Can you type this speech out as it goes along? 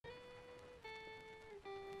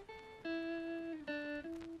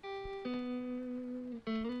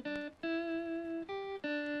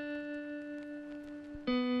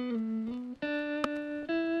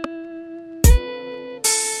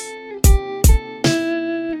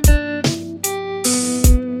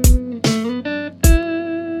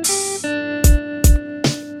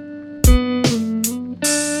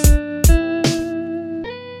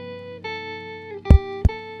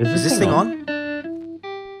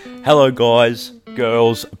Hello guys,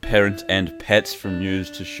 girls, parents and pets, from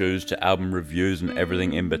news to shoes to album reviews and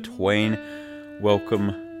everything in between.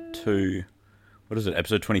 Welcome to,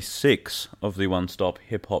 episode 26 of the One Stop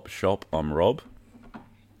Hip Hop Shop. I'm Rob.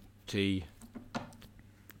 T.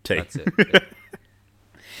 That's it. Yeah.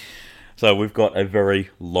 So we've got a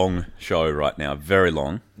very long show right now, very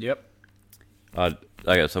long. Yep.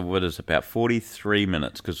 Okay, so what is it, about 43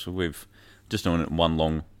 minutes, because we've just done it in one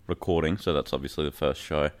long recording, so that's obviously the first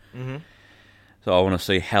show. Mm-hmm. So I want to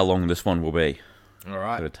see how long this one will be. All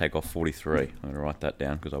right. I'm going to take off 43. I'm going to write that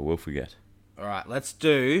down because I will forget. All right, let's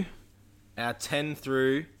do our 10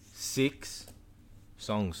 through 6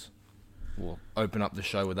 songs. We'll open up the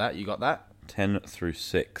show with that. You got that? 10 through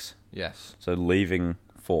 6. Yes. So leaving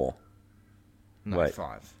 4. No, Wait.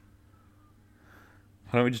 5.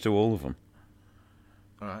 Why don't we just do all of them?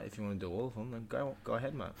 All right, if you want to do all of them, then go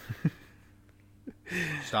ahead, mate.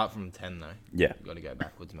 Start from 10, though. Yeah. You got to go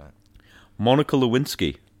backwards, mate. Monica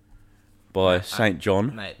Lewinsky by St.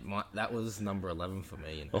 John. Mate, that was number 11 for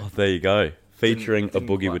me. You know? Oh, there you go. Featuring Didn't a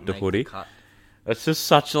boogie quite with the make hoodie. cut. It's just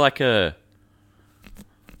such like a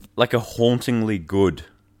hauntingly good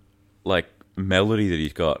melody that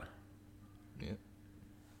he's got. Yeah.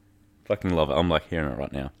 Fucking love it. I'm hearing it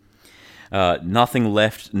right now. Nothing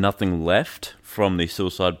Left from the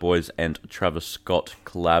Suicide Boys and Travis Scott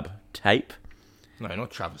collab tape. No,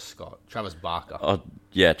 not Travis Scott. Travis Barker. Oh,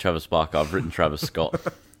 yeah, Travis Barker. I've written Travis Scott.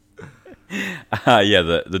 Yeah,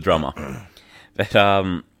 the drummer. But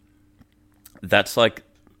that's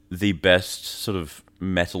the best sort of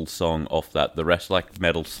metal song off that. The rest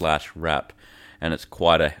metal/rap, and it's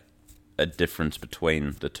quite a difference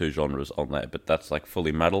between the two genres on there. But that's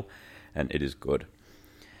fully metal, and it is good.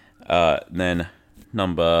 Then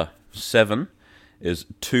number 7 is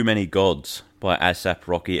Too Many Gods by ASAP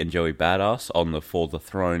Rocky and Joey Badass on the For the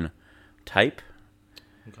Throne tape.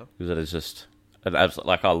 Okay. Because it is just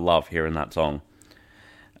I love hearing that song.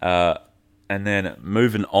 And then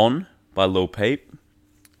Moving On by Lil Peep.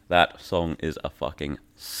 That song is a fucking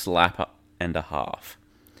slapper and a half.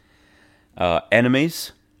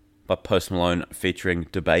 Enemies by Post Malone featuring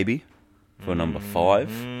DaBaby for number 5,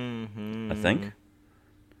 I think.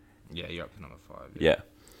 Yeah, you're up to number 5. Yeah.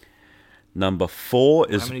 Number 4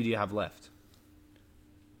 is How many do you have left?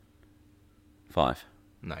 5.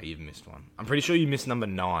 No, you've missed one. I'm pretty sure you missed number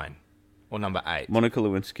 9 or number 8. Monica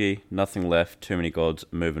Lewinsky, Nothing Left, Too Many Gods,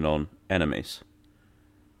 Moving On, Enemies.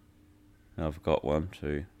 Now I've got 1,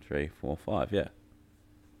 2, 3, 4, 5, yeah.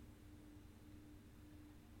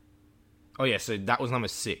 Oh, yeah, so that was number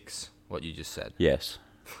 6, what you just said. Yes.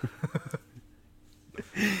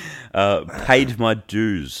 Paid My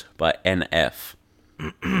Dues by NF.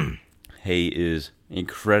 He is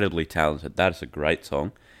incredibly talented. That is a great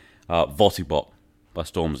song. Vossi Bop by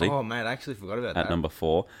Stormzy. Oh, man, I actually forgot about that. At number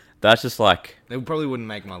 4. That's just They probably wouldn't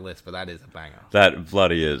make my list, but that is a banger. That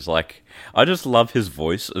bloody is. I just love his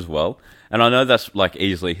voice as well. And I know that's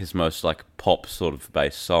easily his most pop sort of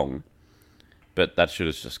based song. But that shit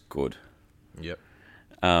is just good. Yep.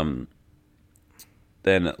 Then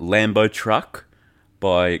Lambo Truck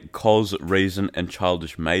by Cos, Reason and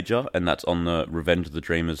Childish Major, and that's on the Revenge of the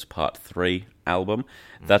Dreamers Part 3 album.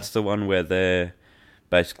 Mm-hmm. That's the one where they're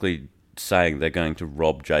basically saying they're going to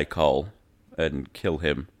rob J. Cole and kill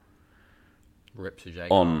him. Rip to J.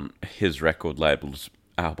 Cole. On his record label's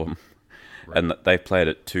album. Right. And they played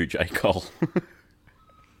it to J. Cole.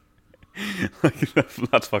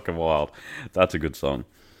 That's fucking wild. That's a good song.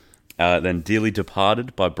 Then Dearly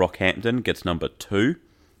Departed by Brockhampton gets number 2.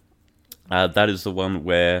 That is the one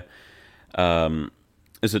where,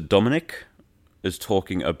 is it Dominic is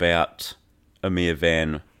talking about Amir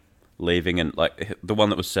Van leaving and the one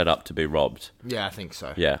that was set up to be robbed. Yeah, I think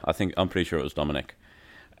so. Yeah, I'm pretty sure it was Dominic.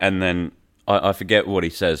 And then I forget what he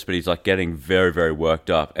says, but he's getting very, very worked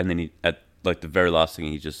up. And then he at the very last thing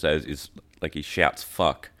he just says is he shouts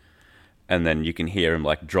 "fuck," and then you can hear him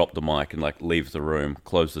drop the mic and leave the room,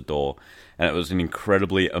 close the door. And it was an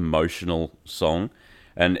incredibly emotional song,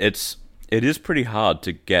 and it is pretty hard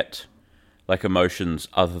to get emotions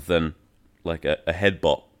other than a head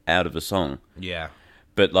bop out of a song. Yeah.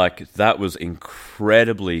 But that was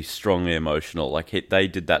incredibly strongly emotional. They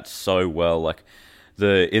did that so well.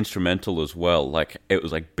 The instrumental as well. It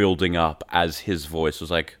was building up as his voice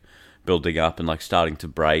was building up and starting to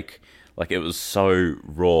break. It was so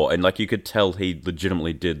raw, and you could tell he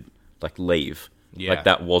legitimately did leave. Yeah.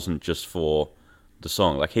 That wasn't just for the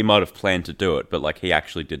song. He might have planned to do it, but he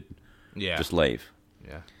actually did. Yeah. Just leave.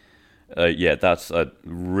 Yeah. Yeah, that's a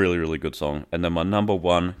really, really good song. And then my number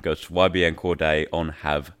 1 goes to YBN Cordae on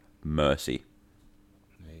Have Mercy.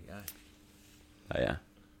 There you go. Oh, yeah.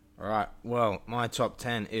 All right. Well, my top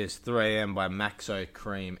 10 is 3am by Maxo,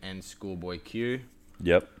 Cream, and Schoolboy Q.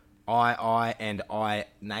 Yep. I and I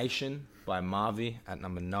Nation by Marvy at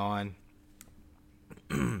number 9.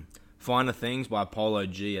 Finer Things by Polo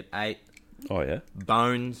G at 8. Oh, yeah.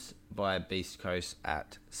 Bones by Beast Coast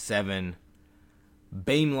at 7.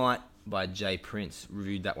 Beamlight by Jay Prince.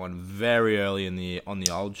 Reviewed that one very early in the on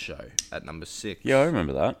the old show at number 6. Yeah, I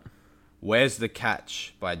remember that. Where's the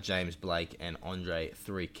Catch by James Blake and Andre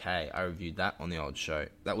 3K. I reviewed that on the old show.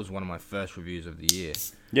 That was one of my first reviews of the year.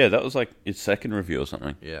 Yeah, that was like its second review or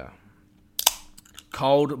something. Yeah.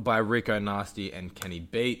 Cold by Rico Nasty and Kenny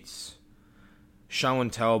Beats. Show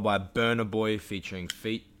and Tell by Burna Boy featuring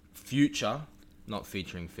Future. Not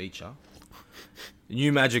featuring Feature.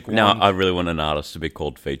 New Magic Wand. No, I really want an artist to be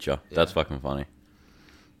called Feature. Yeah. That's fucking funny.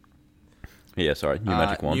 Yeah, sorry. New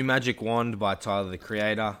Magic Wand. New Magic Wand by Tyler, the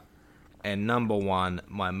Creator. And number 1,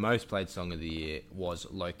 my most played song of the year was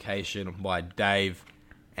Location by Dave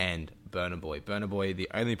and Burna Boy. Burna Boy, the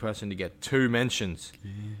only person to get 2 mentions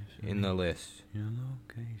in the list. Your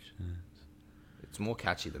locations. It's more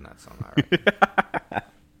catchy than that song, I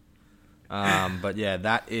reckon. But yeah,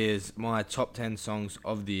 that is my top 10 songs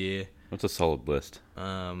of the year. That's a solid list.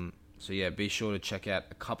 So yeah, be sure to check out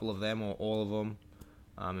a couple of them or all of them.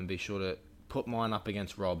 And be sure to put mine up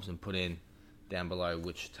against Rob's and put in down below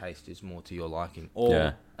which taste is more to your liking.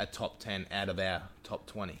 Or a top 10 out of our top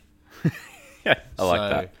 20. Yeah, I like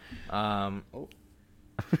that. Oh.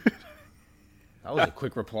 That was a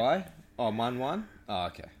quick reply. Oh, mine won? Oh,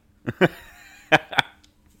 okay.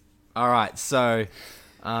 All right, so,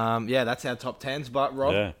 yeah, that's our top 10s. But,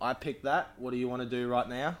 Rob, I picked that. What do you want to do right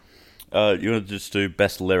now? You want to just do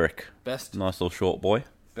best lyric? Best? Nice little short boy.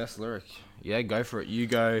 Best lyric. Yeah, go for it. You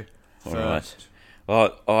go first. Right.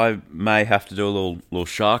 Well, I may have to do a little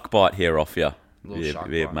shark bite here off you. Shark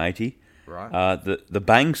bite. Matey. Right. The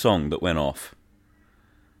Bang song that went off.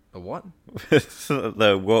 The what?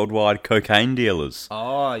 The worldwide cocaine dealers.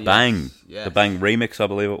 Oh, yes. Bang. Yes. The Bang remix, I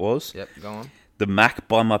believe it was. Yep, go on. The Mac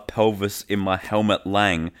by my pelvis in my helmet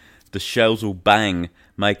lang. The shells will bang.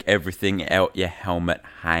 Make everything out your helmet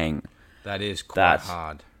hang. That is quite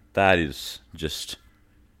hard. That is just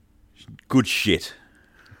good shit.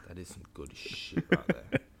 That is some good shit right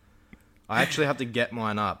there. I actually have to get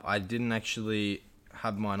mine up. I didn't actually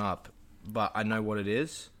have mine up, but I know what it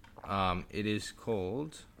is. It is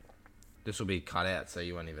called... This will be cut out, so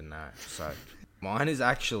you won't even know. So, mine is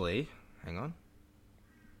actually... Hang on.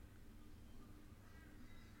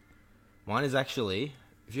 Mine is actually...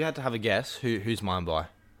 If you had to have a guess, who's mine by?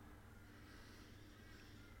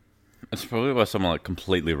 It's probably by someone like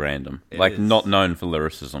completely random. It like is. Not known for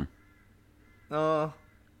lyricism. Oh...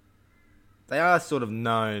 They are sort of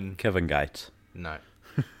known... Kevin Gates. No.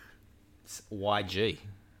 It's YG.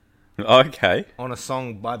 Okay. On a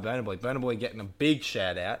song by Burna Boy. Burna Boy getting a big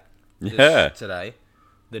shout out today.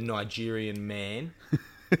 The Nigerian man.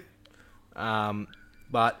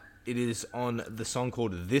 But it is on the song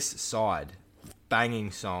called This Side.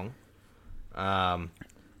 Banging song.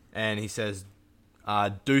 And he says,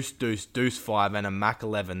 Deuce, deuce, deuce 5 and a Mac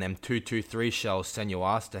 11. Them 223 shells send your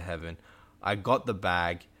ass to heaven. I got the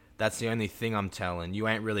bag. That's the only thing I'm telling. You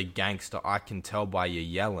ain't really gangster, I can tell by you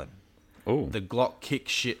yelling. Ooh. The Glock kick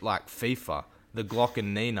shit like FIFA. The Glock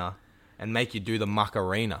and Nina. And make you do the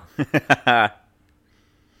Macarena.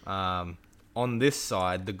 On this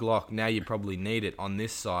side, the Glock, now you probably need it. On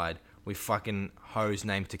this side, we fucking hoes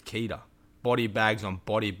named Takeda. Body bags on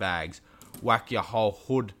body bags. Whack your whole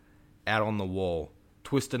hood out on the wall.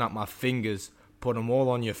 Twisting up my fingers. Put them all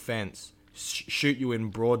on your fence. Shoot you in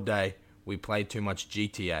broad day. We played too much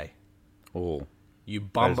GTA. Oh. You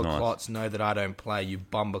bumper nice. clots know that I don't play. You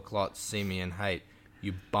bumper clots see me and hate.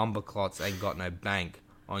 You bumper clots ain't got no bank.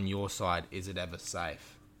 On your side, is it ever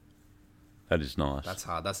safe? That is nice. That's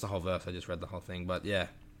hard. That's the whole verse. I just read the whole thing. But yeah.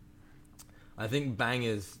 I think Bang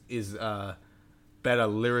is better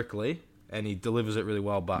lyrically. And he delivers it really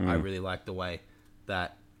well. But I really like the way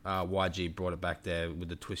that YG brought it back there with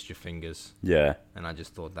the twist your fingers. Yeah. And I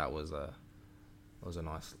just thought that was a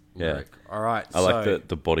nice lyric. All right. I like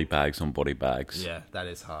the body bags on body bags. Yeah, that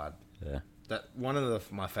is hard. Yeah. That one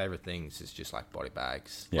of my favorite things is just like body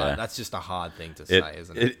bags. Yeah. Like, that's just a hard thing to say,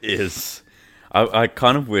 isn't it? It is. I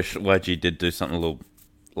kind of wish YG did do something a little...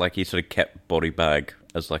 Like, he sort of kept body bag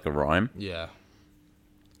as like a rhyme. Yeah.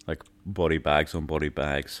 Like, body bags on body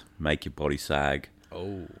bags. Make your body sag.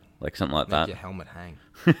 Oh. Like, something like Make that. your helmet hang.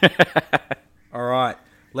 All right.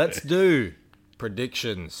 Let's do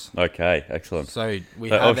predictions. Okay, excellent. So, we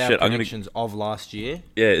have our shit, predictions of last year.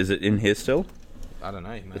 Yeah, is it in here still? I don't know,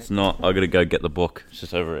 mate. It's not. I gotta go get the book. It's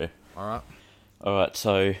just over here. All right. Alright,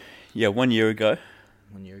 so, yeah, 1 year ago,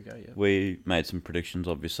 1 year ago, yeah. We made some predictions,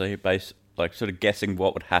 obviously, based like sort of guessing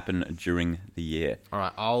what would happen during the year. All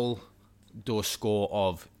right, I'll do a score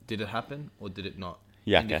of did it happen or did it not?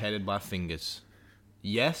 Yeah, okay. Indicated by fingers.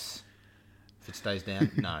 Yes. If it stays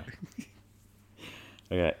down, no.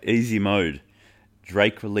 Okay, easy mode.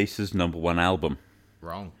 Drake releases #1 album.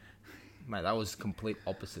 Wrong. Mate, that was complete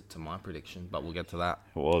opposite to my prediction, but we'll get to that.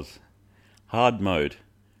 It was. Hard mode.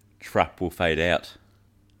 Trap will fade out.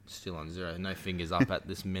 Still on 0. No fingers up at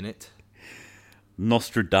this minute.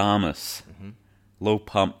 Nostradamus. Lil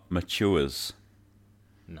Pump matures.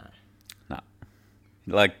 No. No.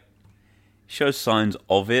 Like, shows signs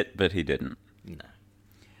of it, but he didn't. No.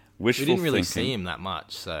 Wishful We didn't really thinking. see him that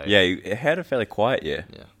much, so... Yeah, he had a fairly quiet year.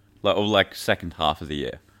 Yeah. Like second half of the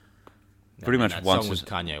year. Pretty much that once song was his-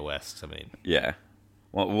 Kanye West, I mean... Yeah.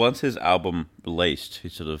 Well, once his album released, he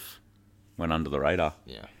sort of went under the radar.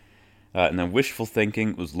 Yeah. And then wishful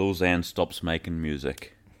thinking was Lil Xan stops making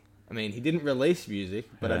music. I mean, he didn't release music,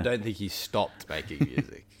 but I Yeah. don't think he stopped making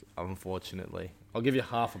music, unfortunately. I'll give you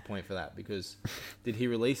half a point for that, because did he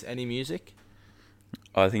release any music?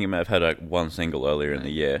 I think he may have had like one single earlier in the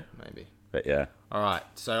year. Maybe. But yeah. All right,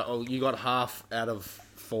 so you got half out of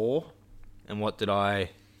 4, and what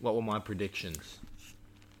were my predictions?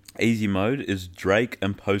 Easy mode is Drake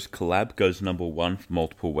and Post collab goes #1 for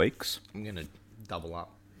multiple weeks. I'm going to double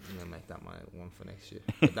up. I'm going to make that my one for next year.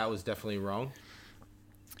 But that was definitely wrong.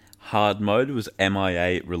 Hard mode was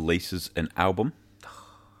MIA releases an album.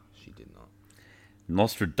 She did not.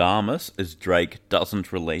 Nostradamus is Drake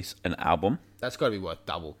doesn't release an album. That's got to be worth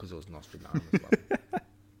double, because it was Nostradamus. But...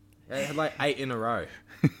 yeah, it had like 8 in a row.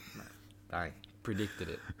 Bang. Predicted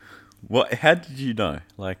it. What? How did you know?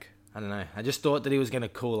 Like, I don't know. I just thought that he was going to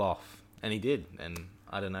cool off. And he did. And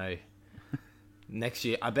I don't know. Next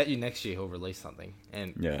year, I bet you next year he'll release something.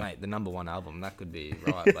 And, Yeah. mate, the #1 album, that could be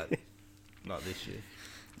right, but not this year.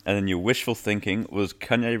 and then your wishful thinking was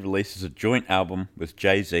Kanye releases a joint album with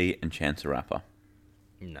Jay-Z and Chance the Rapper.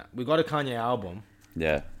 No. We got a Kanye album,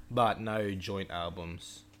 Yeah, but no joint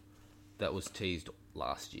albums. That was teased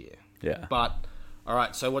last year. yeah. But, all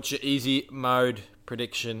right, so what's your easy mode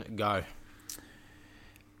prediction? Go.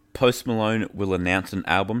 Post Malone will announce an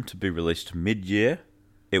album to be released mid-year.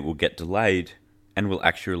 It will get delayed and will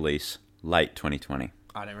actually release late 2020.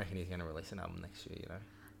 I don't reckon he's going to release an album next year, you know.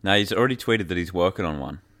 Now, he's already tweeted that he's working on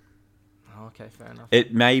one. Oh, okay, fair enough.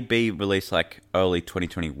 It may be released like early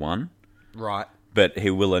 2021, Right. but he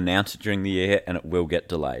will announce it during the year and it will get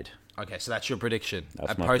delayed. Okay, so that's your prediction.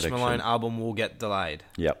 That's A my Post prediction. Malone album will get delayed.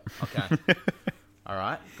 Yep. Okay. All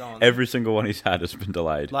right, go on. Every single one he's had has been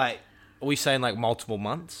delayed. Like, are we saying like multiple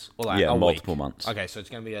months? Or like Yeah, a multiple week? months. Okay, so it's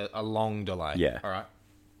going to be a long delay. Yeah. All right.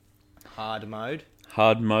 Hard mode.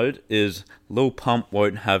 Hard mode is Lil Pump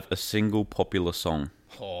won't have a single popular song.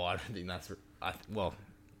 Oh, I don't think that's... well,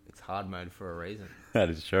 it's hard mode for a reason. That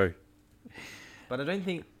is true. But I don't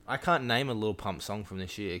think... I can't name a Lil Pump song from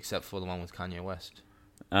this year except for the one with Kanye West.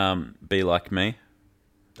 Be Like Me.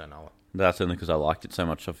 Don't know it. That's only because I liked it so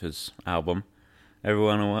much of his album. Wait,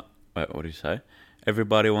 what do you say?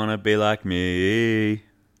 Everybody wanna be like me.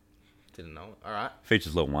 Didn't know it. All right.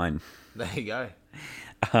 Features Lil Wayne. There you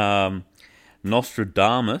go.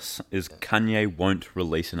 Nostradamus is Kanye won't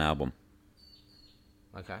release an album.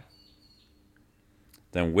 Okay.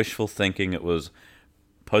 Then wishful thinking, it was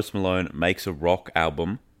Post Malone makes a rock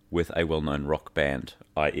album with a well-known rock band,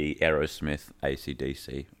 i.e. Aerosmith, AC/DC,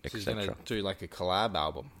 So he's going etc. to do like a collab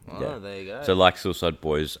album. Oh, Yeah. there you go. So like Suicide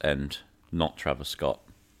Boys and not Travis Scott.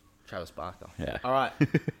 Travis Barker. Yeah. All right.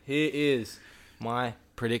 Here is my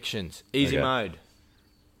predictions. Easy Okay. mode.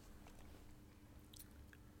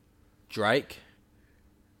 Drake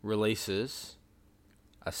releases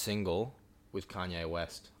a single with Kanye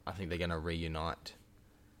West. I think they're going to reunite.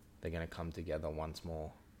 They're going to come together once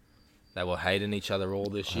more. They were hating each other all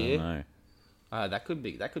this I year. don't know. That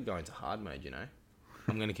could go into hard mode, you know.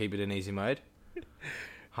 I'm going to keep it in easy mode.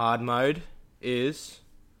 Hard mode is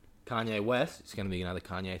Kanye West. It's going to be another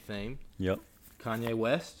Kanye theme. Yep. Kanye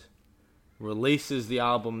West releases the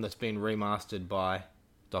album that's been remastered by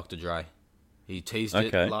Dr. Dre. He teased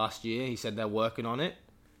it Okay. last year. He said they're working on it.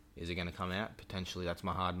 Is it going to come out? Potentially. That's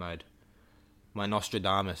my hard mode. My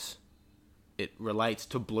Nostradamus. It relates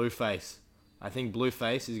to Blueface. I think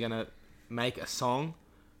Blueface is going to make a song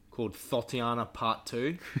called Thotiana Part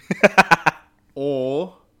 2.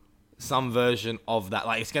 Or some version of that.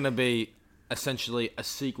 Like, it's going to be essentially a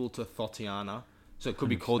sequel to Thotiana. So it could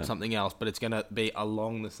be called 100%. something else, but it's going to be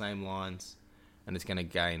along the same lines. And it's going to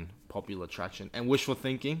gain popular traction. And wishful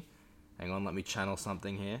thinking. Hang on, let me channel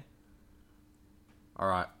something here.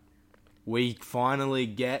 Alright. We finally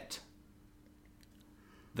get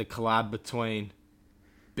the collab between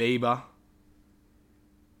Bieber,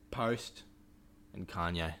 Post, and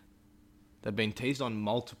Kanye. They've been teased on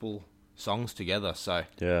multiple songs together, so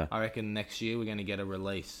Yeah. I reckon next year we're going to get a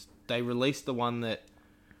release. They released the one that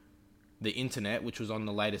the Internet, which was on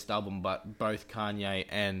the latest album, but both Kanye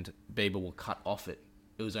and Bieber were cut off it.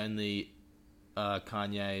 It was only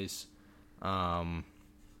Kanye's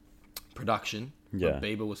production, Yeah. but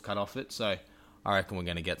Bieber was cut off it, so I reckon we're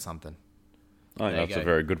going to get something. I think There you that's a go.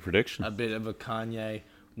 very good prediction. A bit of a Kanye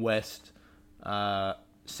West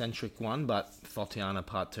centric one, but Thotiana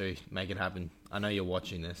Part 2, make it happen. I know you're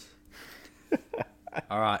watching this.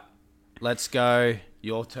 All right, let's go.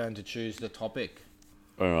 Your turn to choose the topic.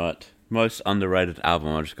 All right. Most underrated album.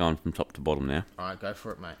 I'm just going from top to bottom now. All right, go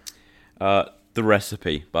for it, mate. The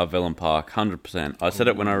Recipe by Villain Park, 100%. I said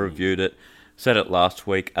it when I reviewed it. Said it last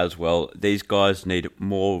week as well. These guys need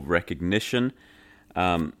more recognition.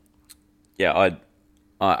 I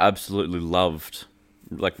absolutely loved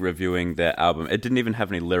reviewing their album. It didn't even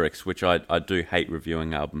have any lyrics, which I do hate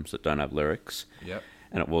reviewing albums that don't have lyrics. Yep.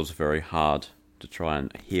 And it was very hard to try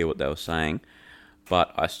and hear what they were saying.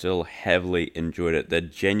 But I still heavily enjoyed it. They're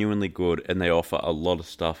genuinely good, and they offer a lot of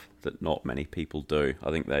stuff that not many people do.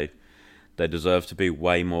 I think they deserve to be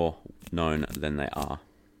way more known than they are.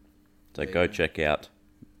 So go check out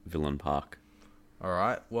Villain Park. All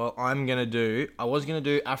right. Well, I was going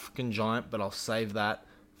to do African Giant, but I'll save that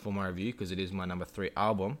for my review because it is my number 3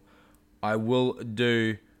 album. I will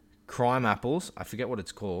do Crime Apples. I forget what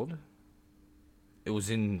it's called. It was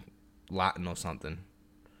in Latin or something.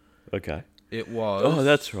 Okay. It was... Oh,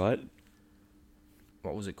 that's right.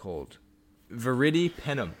 What was it called? Verity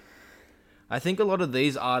Penham. I think a lot of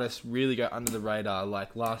these artists really go under the radar.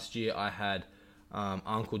 Like last year I had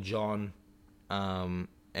Uncle John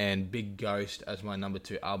and Big Ghost as my number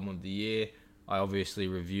 2 album of the year. I obviously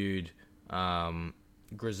reviewed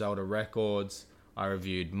Griselda Records. I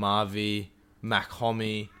reviewed Marvy, Mac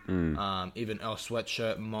Homie, even Earl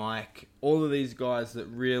Sweatshirt, Mike. All of these guys that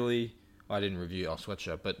really... I didn't review Earl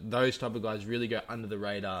Sweatshirt, but those type of guys really go under the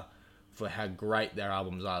radar for how great their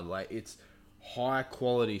albums are. Like, it's high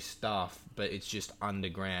quality stuff, but it's just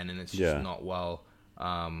underground and it's just not well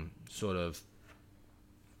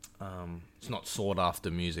it's not sought after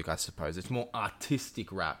music, I suppose. It's more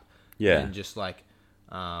artistic rap than just like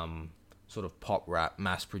sort of pop rap,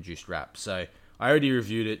 mass produced rap. So I already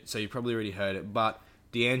reviewed it, so you probably already heard it, but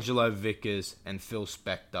D'Angelo Vickers and Phil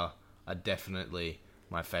Spector are definitely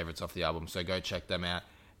my favorites off the album, so go check them out.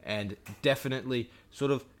 And definitely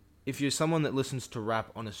sort of, if you're someone that listens to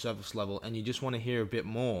rap on a surface level and you just want to hear a bit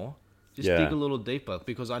more, just dig a little deeper,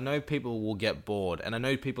 because I know people will get bored, and I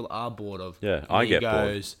know people are bored of I get bored.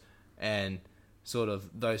 Migos and sort of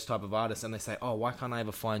those type of artists, and they say, oh, why can't I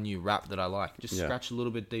ever find new rap that I like? Just scratch a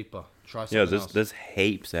little bit deeper, try something else. There's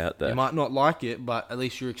heaps out there. You might not like it, but at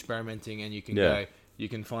least you're experimenting, and you can you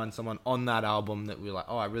can find someone on that album that we're like,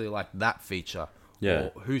 oh, I really like that feature. Yeah.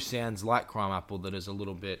 Or who sounds like Crime Apple that is a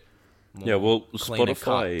little bit more cleaner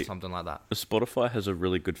Spotify, cut, something like that. Spotify has a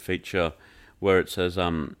really good feature where it says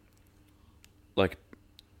similar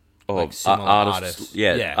artists.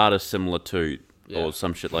 Artists similar to or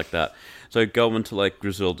some shit like that. So go into like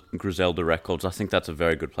Griselda Records. I think that's a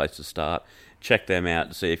very good place to start. Check them out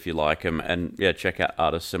to see if you like them, and check out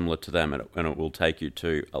artists similar to them, and it will take you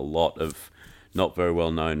to a lot of not very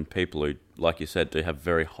well known people who, like you said, do have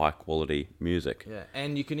very high quality music. Yeah,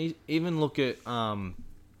 and you can even look at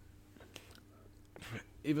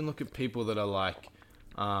people that are like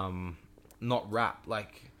not rap,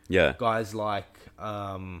 like guys like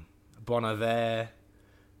Bon Iver,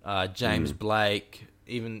 James Blake,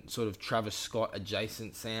 even sort of Travis Scott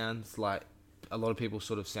adjacent sounds. Like a lot of people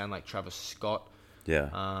sort of sound like Travis Scott.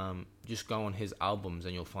 Yeah. Just go on his albums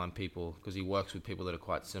and you'll find people, because he works with people that are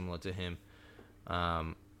quite similar to him.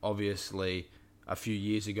 Obviously, a few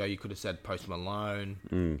years ago you could have said Post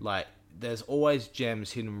Malone. Like, there's always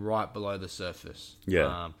gems hidden right below the surface.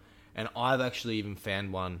 Yeah. And I've actually even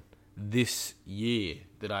found one this year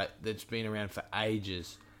that's been around for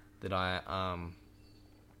ages that I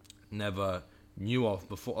never knew of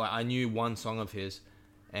before. Like, I knew one song of his,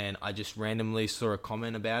 and I just randomly saw a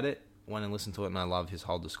comment about it, went and listened to it, and I love his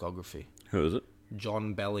whole discography. Who is it?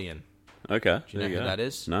 John Bellion. Okay. Do you know who that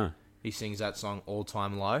is? No. He sings that song All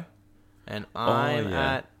Time Low. And I'm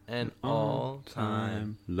at an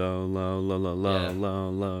all-time low, low, low, low, low, low,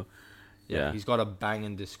 low. Yeah, he's got a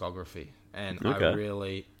banging discography. And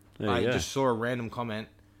Okay. I just saw a random comment,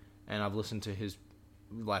 and I've listened to his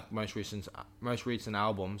like most recent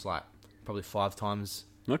albums like probably 5 times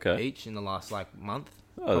each in the last like month.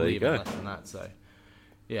 Oh, there you even go. less than that. So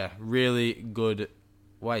yeah, really good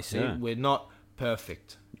way. See, we're not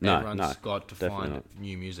perfect. No, Everyone's got to definitely find not.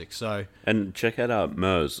 new music. So And check out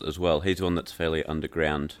Murs as well. He's one that's fairly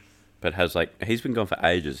underground, but has he's been gone for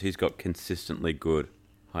ages. He's got consistently good,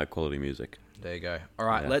 high quality music. there you go. All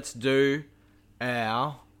right, Yeah. let's do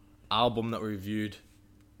our album that we reviewed,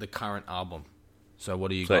 the current album. So what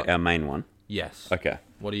do you So got? our main one. Yes. Okay.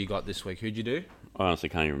 What do you got this week? Who'd you do? I honestly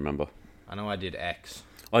can't even remember. I know I did X.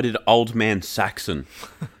 I did Old Man Saxon.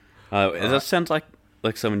 That sounds like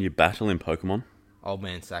someone you battle in Pokemon. Old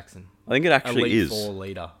Man Saxon. I think it actually Elite is. 4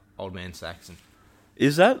 leader. Old Man Saxon.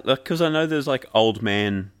 Is that? Because I know there's Old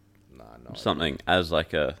Man No. something as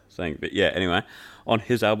a thing. But yeah, anyway. On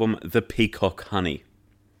his album, The Peacock Honey.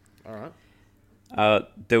 All right.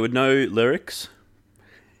 There were no lyrics.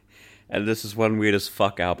 And this is one weird as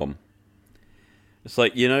fuck album. It's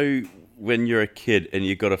when you're a kid and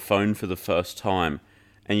you got a phone for the first time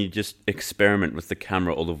and you just experiment with the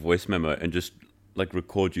camera or the voice memo and just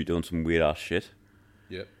record you doing some weird ass shit.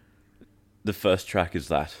 Yep. The first track is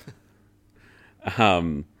that.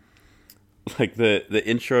 The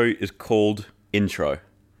intro is called Intro.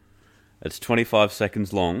 It's 25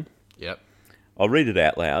 seconds long. Yep. I'll read it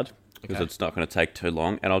out loud because Okay. it's not going to take too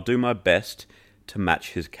long, and I'll do my best to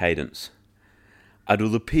match his cadence. I do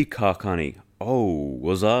the peacock honey. Oh,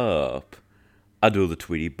 what's up? I do the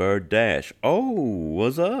Tweety Bird dash. Oh,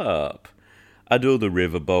 what's up? I do the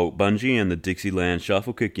riverboat bungee and the Dixieland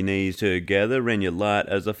shuffle. Kick your knees together and you're light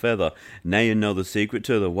as a feather. Now you know the secret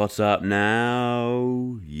to the what's up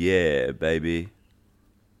now. Yeah, baby.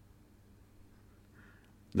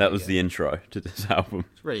 That was the intro to this album.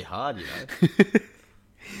 It's really hard, you know.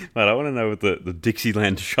 But I want to know what the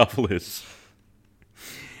Dixieland shuffle is.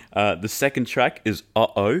 The second track is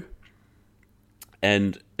Uh-Oh.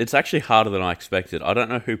 And it's actually harder than I expected. I don't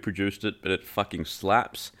know who produced it, but it fucking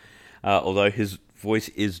slaps. Although his voice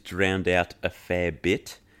is drowned out a fair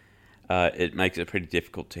bit, it makes it pretty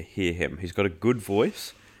difficult to hear him. He's got a good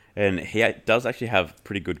voice, and he does actually have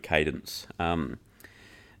pretty good cadence.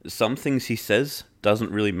 Some things he says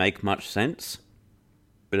doesn't really make much sense,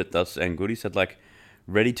 but it does sound good. He said,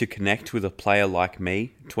 ready to connect with a player like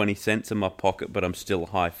me, 20 cents in my pocket, but I'm still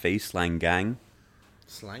high fee, slang gang.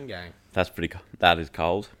 Slang gang. That is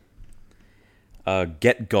cold.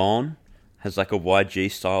 Get Gone has a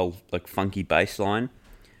YG style, funky bass line,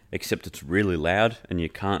 except it's really loud and you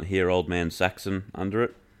can't hear Old Man Saxon under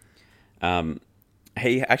it.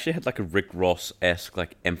 He actually had a Rick Ross-esque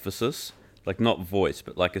emphasis, not voice,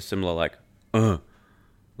 but a similar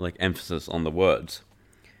emphasis on the words.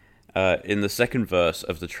 In the second verse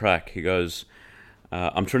of the track, he goes,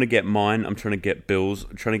 I'm trying to get mine, I'm trying to get bills,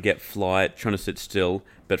 I'm trying to get fly, trying to sit still,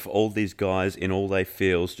 but for all these guys in all they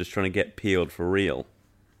feels, just trying to get peeled for real.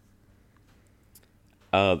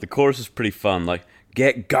 The chorus is pretty fun,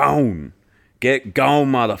 get gone,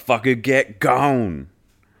 motherfucker, get gone.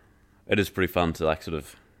 It is pretty fun to sort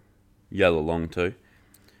of yell along to.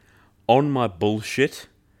 On My Bullshit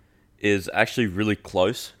is actually really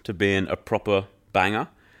close to being a proper banger.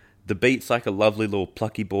 The beat's a lovely little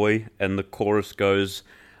plucky boy, and the chorus goes,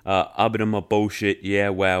 I've been on my bullshit, yeah,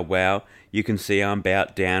 wow, wow. You can see I'm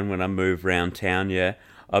bout down when I move round town, yeah.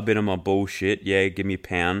 I've been on my bullshit, yeah, give me a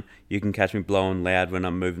pound. You can catch me blowing loud when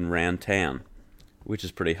I'm moving round town. Which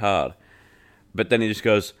is pretty hard. But then he just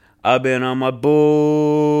goes, I've been on my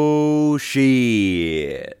bullshit.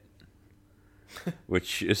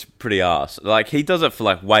 Which is pretty arse. He does it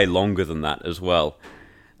for way longer than that as well.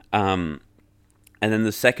 And then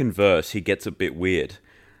the second verse, he gets a bit weird.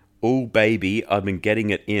 Ooh, baby, I've been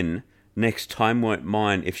getting it in. Next time won't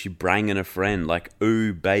mind if she brangin' a friend.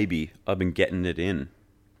 Ooh, baby, I've been getting it in.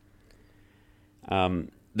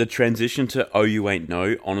 The transition to Oh You Ain't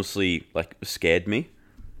No honestly, scared me.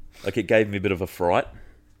 It gave me a bit of a fright.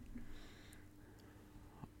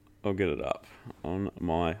 I'll get it up. On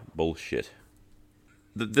My Bullshit.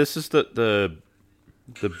 This is the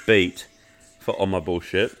beat for On My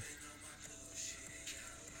Bullshit.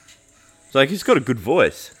 It's he's got a good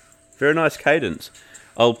voice. Very nice cadence.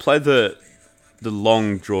 I'll play the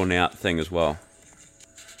long drawn out thing as well.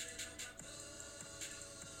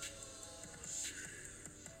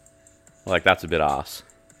 That's a bit arse.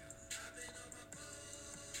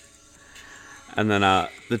 And then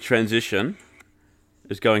the transition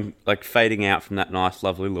is going fading out from that nice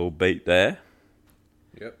lovely little beat there.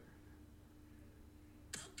 Yep.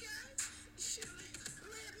 It's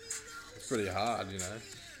pretty hard, you know.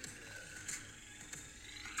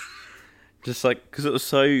 Just because it was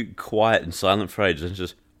so quiet and silent for ages, and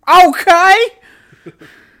just, okay!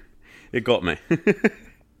 It got me.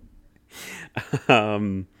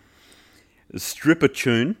 Stripper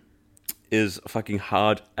Tune is fucking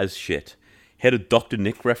hard as shit. Had a Dr.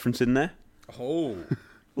 Nick reference in there. Oh.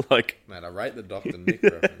 Like, Man, I rate the Dr. Nick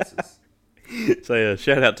references. so yeah,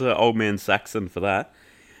 shout out to Old Man Saxon for that.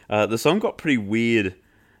 The song got pretty weird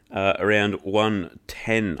around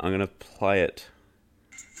 1:10. I'm gonna play it.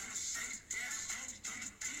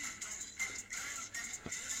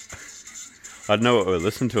 I don't know what we're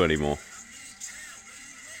listening to anymore.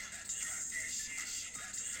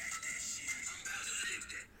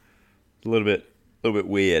 A little bit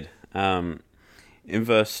weird. In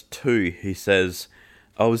verse 2, he says,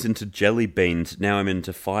 "I was into jelly beans, now I'm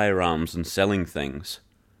into firearms and selling things."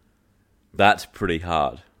 That's pretty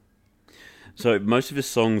hard. So most of his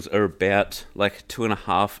songs are about like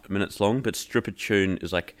 2.5 minutes long, but Stripper Tune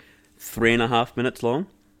is like 3.5 minutes long.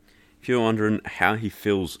 If you're wondering how he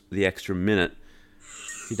fills the extra minute,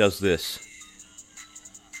 he does this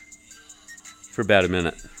for about a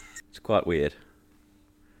minute. It's quite weird.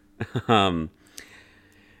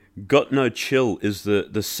 Got No Chill is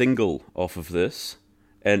the single off of this,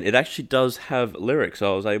 and it actually does have lyrics. I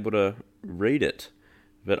was able to read it,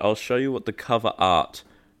 but I'll show you what the cover art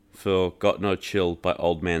for Got No Chill by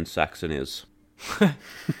Old Man Saxon is. I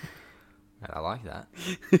like that.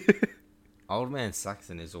 Old Man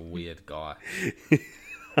Saxon is a weird guy.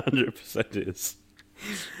 100% is.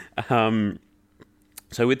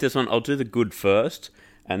 So with this one, I'll do the good first,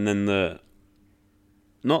 and then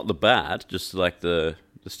not the bad, just like the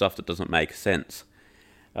stuff that doesn't make sense.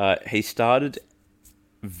 He started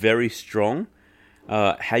very strong.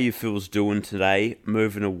 How you feel's doing today?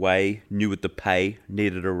 Moving away, new with the pay,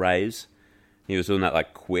 needed a raise. He was doing that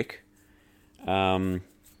like quick.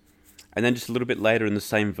 And then just a little bit later in the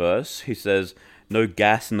same verse, he says, "No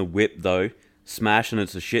gas in the whip though, smashing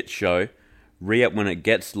it's a shit show. Re-up when it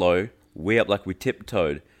gets low, we up like we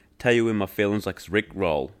tiptoed. Tell you in my feelings like it's Rick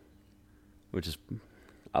Roll." Which is,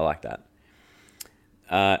 I like that.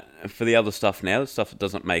 For the other stuff now, the stuff that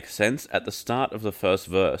doesn't make sense, at the start of the first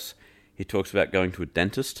verse, he talks about going to a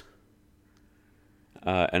dentist.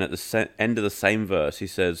 And at the end of the same verse, he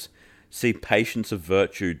says, "See patience of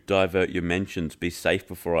virtue, divert your mentions, be safe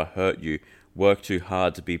before I hurt you, work too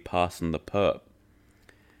hard to be passing the perp."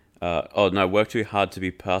 Work too hard to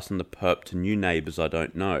be passing the perp to new neighbours I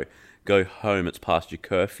don't know. Go home, it's past your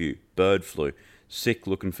curfew, bird flu, sick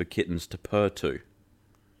looking for kittens to purr to.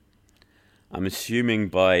 I'm assuming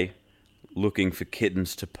by looking for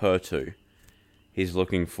kittens to purr to, he's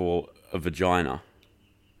looking for a vagina.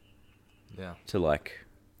 Yeah. To like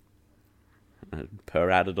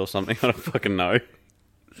purr at it or something. I don't fucking know.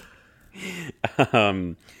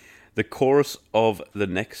 The chorus of the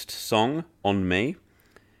next song, On Me,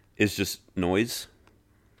 is just noise.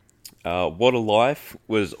 What a Life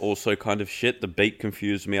was also kind of shit. The beat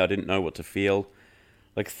confused me. I didn't know what to feel.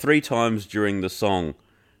 Like 3 times during the song,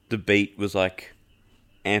 the beat was like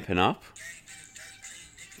amping up.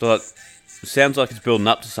 But it sounds like it's building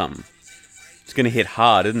up to something. It's going to hit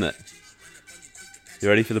hard, isn't it? You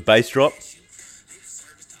ready for the bass drop?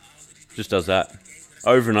 Just does that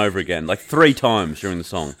over and over again, like 3 times during the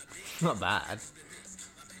song. Not bad.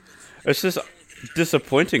 It's just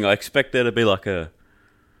disappointing. I expect there to be like a,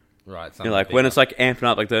 Right. you know, like when it's like amping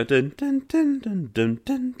up, like the dun dun dun dun dun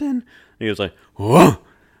dun dun, and he was like, whoa,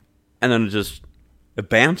 and then it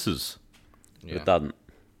bounces. Yeah. It doesn't.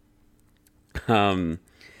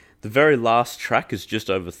 The very last track is just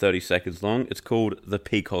over 30 seconds long. It's called The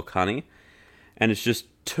Peacock Honey, and it's just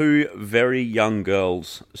 2 very young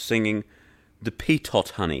girls singing The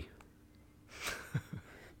Peatot Honey.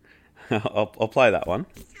 I'll play that one.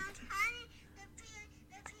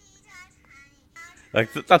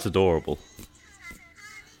 Like, that's adorable.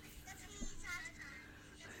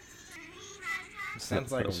 It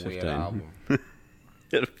sounds like That was a weird 15. album.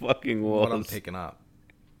 It fucking was. What I'm picking up.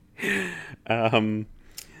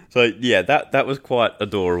 So yeah, that was quite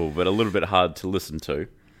adorable, but a little bit hard to listen to.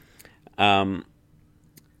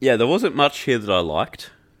 Yeah, there wasn't much here that I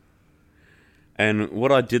liked, and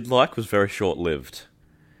what I did like was very short-lived.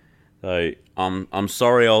 So I'm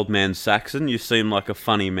sorry, Old Man Saxon, you seem like a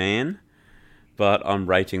funny man, but I'm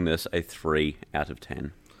rating this a 3 out of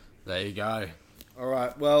 10. There you go. All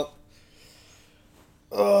right. Well,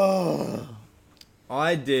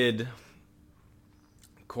 I did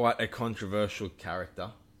quite a controversial character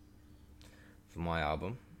for my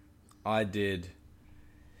album. I did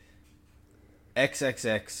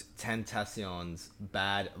XXX Tentacion's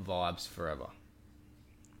Bad Vibes Forever.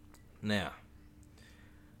 Now,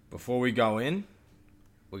 before we go in,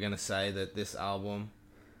 we're going to say that this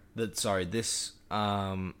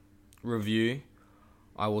review,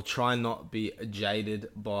 I will try not be jaded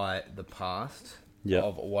by the past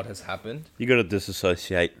of what has happened. You got to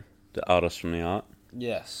disassociate the artist from the art.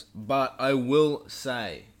 Yes, but I will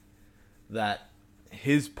say that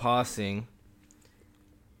his passing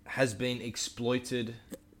has been exploited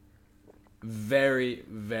very,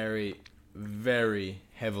 very, very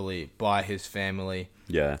heavily by his family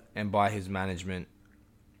Yeah. and by his management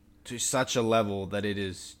to such a level that it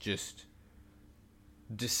is just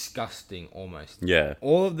disgusting almost. Yeah.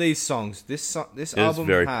 All of these songs, this It was album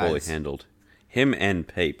very has... poorly handled. Him and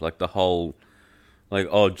Peep, like the whole, like,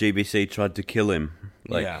 oh, GBC tried to kill him.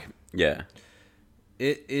 Like, yeah.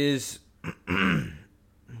 It is...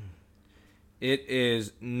 it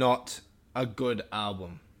is not a good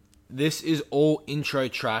album. This is all intro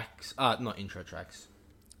tracks. Not intro tracks.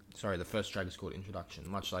 Sorry, the first track is called Introduction,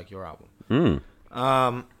 much like your album.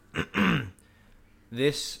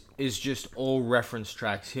 This is just all reference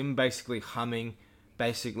tracks. Him basically humming,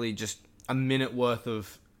 basically just a minute worth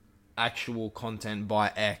of actual content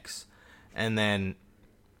by X, and then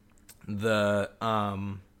the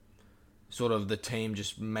sort of the team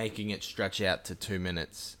just making it stretch out to 2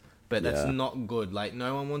 minutes. But that's not good. Like,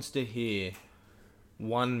 no one wants to hear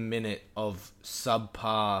 1 minute of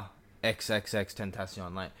subpar XXX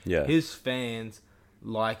Tentacion. Like, his fans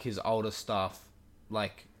like his older stuff.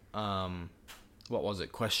 Like, what was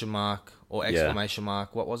it? Question mark or exclamation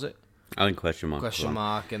mark? What was it? I think question mark. Question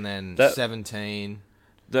mark, and then 17.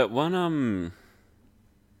 That one,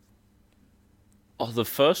 the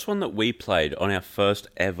first one that we played on our first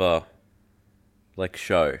ever, like,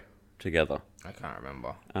 show together. I can't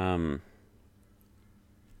remember.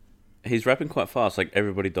 He's rapping quite fast, like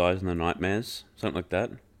Everybody Dies in the Nightmares, something like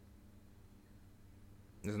that.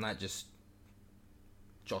 Isn't that just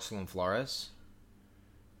Jocelyn Flores?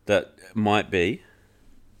 That might be.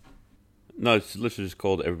 No, it's literally just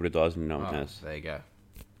called Everybody Dies in the Nightmares. There you go.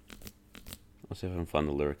 I'll see if I can find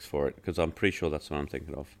the lyrics for it, because I'm pretty sure that's what I'm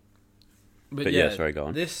thinking of. But yeah, sorry, go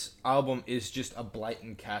on. This album is just a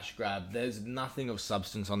blatant cash grab. There's nothing of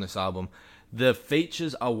substance on this album. The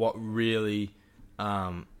features are what really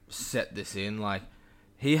set this in. Like,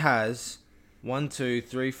 he has 1, 2,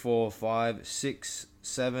 3, 4, 5, 6,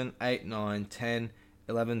 7, 8, 9, 10,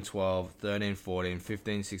 11, 12, 13, 14,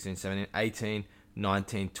 15, 16, 17, 18,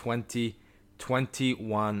 19, 20,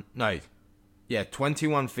 21... No. Yeah,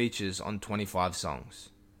 21 features on 25 songs.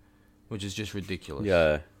 Which is just ridiculous.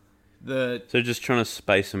 Yeah. So just trying to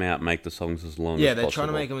space them out, make the songs as long as possible. Yeah, they're trying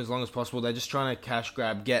to make them as long as possible. They're just trying to cash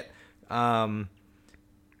grab, get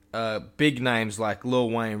big names like Lil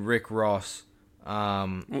Wayne, Rick Ross.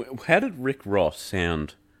 How did Rick Ross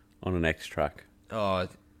sound on an X track? Oh,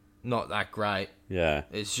 not that great. Yeah.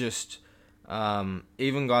 It's just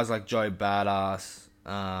even guys like Joe Badass,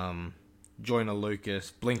 Joyner Lucas,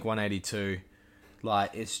 Blink 182.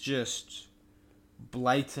 Like, it's just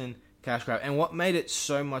blatant cash grab. And what made it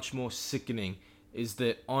so much more sickening is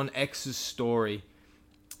that on X's story,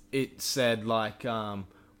 it said, like,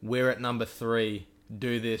 we're at number 3,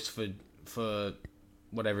 do this for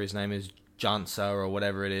whatever his name is, Jansa or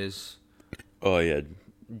whatever it is. Oh, yeah.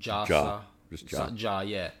 Jasa. Jar. Just Jar. Jar,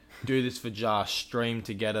 yeah. Do this for Jar, stream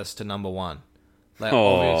to get us to number 1. Like,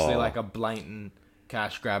 obviously, like a blatant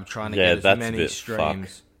cash grab trying to get as many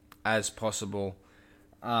streams as possible.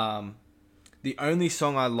 The only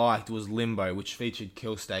song I liked was Limbo, which featured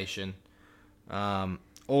Kill Station.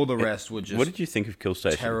 All the rest were just... What did you think of Kill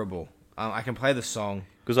Station? Terrible. I can play the song.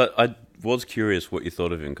 Because I was curious what you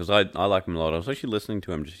thought of him, because I like him a lot. I was actually listening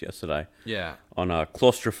to him just yesterday. Yeah. On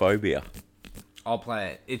Claustrophobia. I'll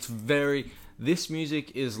play it. It's very... This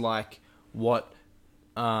music is like what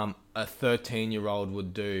a 13-year-old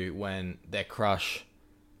would do when their crush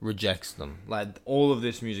rejects them. Like, all of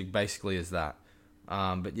this music basically is that.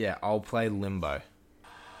 But yeah, I'll play Limbo.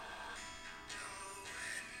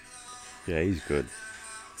 Yeah, he's good.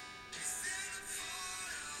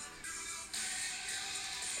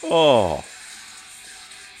 Oh.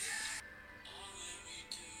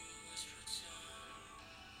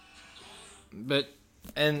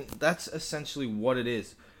 And that's essentially what it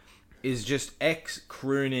is just X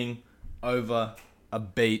crooning over a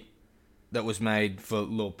beat that was made for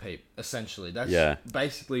Lil Peep, essentially. That's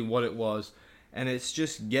basically what it was. And it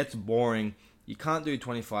just gets boring. You can't do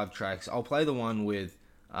 25 tracks. I'll play the one with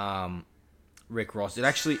Rick Ross. It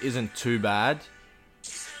actually isn't too bad.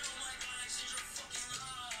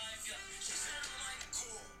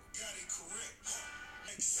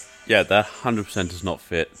 Yeah, that 100% does not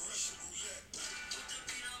fit.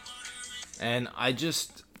 And I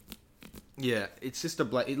just... Yeah, it's just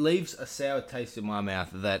it leaves a sour taste in my mouth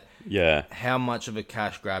that... Yeah. How much of a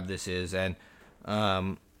cash grab this is. And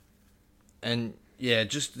yeah,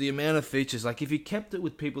 just the amount of features. Like, if he kept it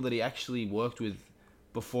with people that he actually worked with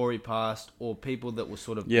before he passed, or people that were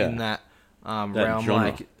sort of in that realm, genre.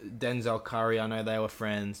 like Denzel Curry. I know they were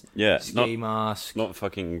friends. Yeah, Ski Mask. Not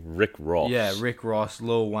fucking Rick Ross. Yeah, Rick Ross,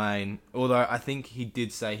 Lil Wayne. Although I think he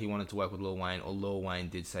did say he wanted to work with Lil Wayne, or Lil Wayne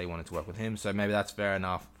did say he wanted to work with him. So maybe that's fair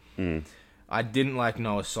enough. I didn't like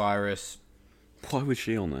Noah Cyrus. Why was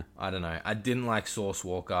she on there? I don't know. I didn't like Source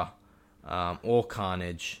Walker or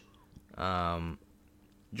Carnage.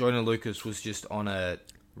 Joyner Lucas was just on a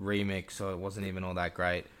remix, so it wasn't even all that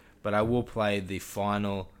great. But I will play the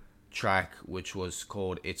final track, which was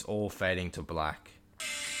called It's All Fading to Black.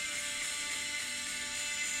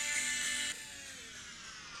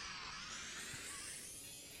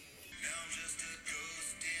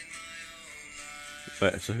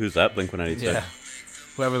 Wait, so who's that? Blink-182? Yeah.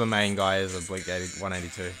 Whoever the main guy is of Blink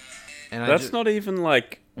 182. And That's not even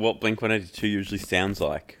like what Blink-182 usually sounds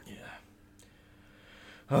like.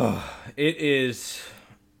 It is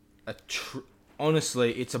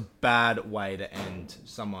honestly, it's a bad way to end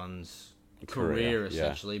someone's career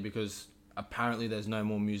essentially, because apparently there's no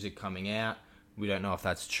more music coming out. We don't know if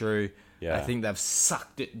that's true. Yeah. I think they've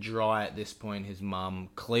sucked it dry at this point. His mum,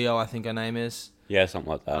 Cleo, I think her name is. Yeah, something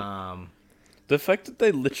like that. The fact that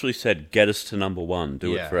they literally said, get us to number one,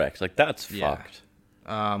 do it for X, like, that's fucked.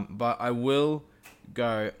 But I will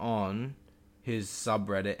go on his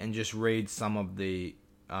subreddit and just read some of the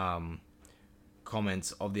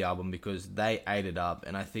comments of the album, because they ate it up,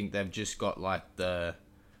 and I think they've just got like the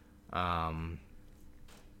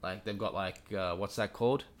they've got what's that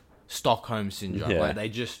called, Stockholm syndrome. Like they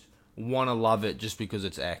just want to love it just because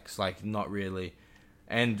it's X, like not really.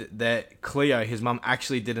 And that Cleo, his mum,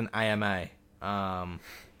 actually did an AMA.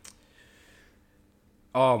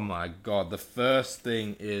 Oh my god, the first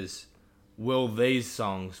thing is, will these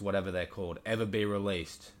songs, whatever they're called, ever be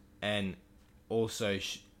released? And also,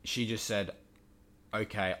 she just said,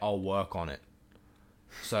 okay, I'll work on it.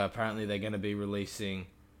 So apparently they're going to be releasing...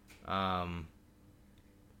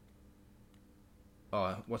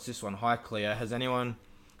 what's this one? Hi, Cleo. Has anyone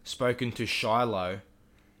spoken to Shiloh,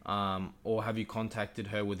 or have you contacted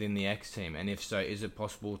her within the X team? And if so, is it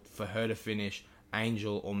possible for her to finish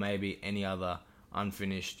Angel or maybe any other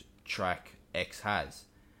unfinished track X has?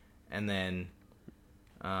 And then...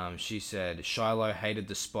 she said, Shiloh hated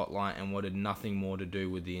the spotlight and wanted nothing more to do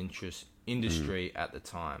with the industry at the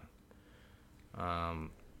time.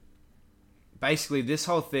 Basically, this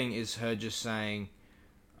whole thing is her just saying,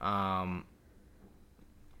 I'm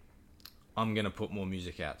going to put more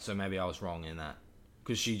music out. So maybe I was wrong in that.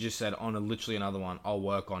 Because she just said, on literally another one, I'll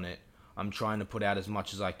work on it. I'm trying to put out as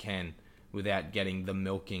much as I can without getting the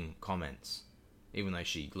milking comments. Even though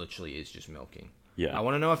she literally is just milking. Yeah. I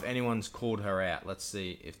want to know if anyone's called her out. Let's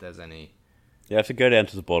see if there's any. You have to go down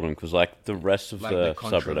to the bottom, because like the rest of Like the the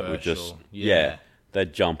subreddit would just yeah.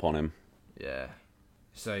 they'd jump on him. Yeah.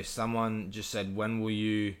 So someone just said, when will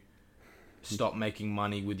you stop making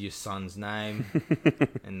money with your son's name?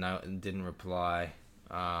 and didn't reply.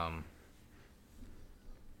 Yeah.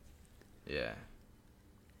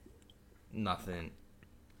 Nothing.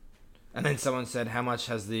 And then someone said, how much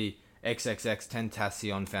has the XXX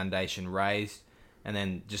Tentacion Foundation raised? And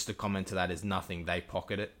then just a comment to that is nothing. They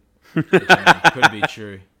pocket it. Which, I mean, could be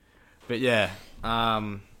true. But yeah,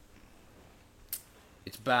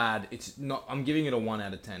 it's bad. It's not. I'm giving it a 1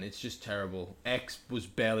 out of 10. It's just terrible. X was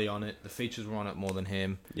barely on it. The features were on it more than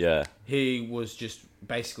him. Yeah. He was just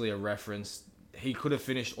basically a reference. He could have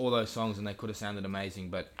finished all those songs and they could have sounded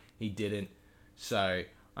amazing, but he didn't. So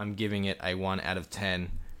I'm giving it a 1 out of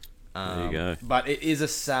 10. There you go. But it is a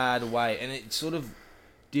sad way, and it sort of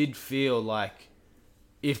did feel like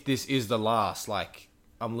if this is the last, like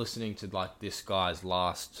I'm listening to like this guy's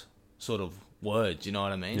last sort of words, you know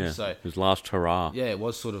what I mean? Yeah. So His last hurrah. yeah, it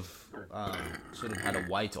was sort of had a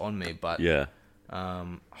weight on me, but Yeah.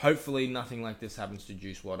 Hopefully nothing like this happens to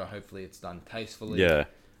Juice WRLD. Hopefully it's done tastefully. Yeah.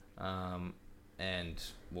 And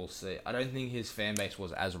we'll see. I don't think his fan base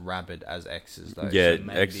was as rabid as X's though. Yeah, so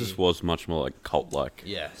maybe, X's was much more like cult-like.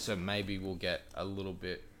 Yeah, so maybe we'll get a little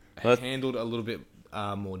bit But- handled a little bit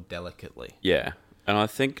more delicately. Yeah. And I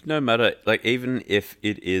think no matter, like, even if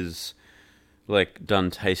it is, like,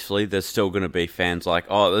 done tastefully, there's still going to be fans like,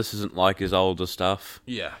 oh, this isn't like his older stuff.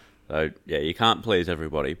 Yeah. So, yeah, you can't please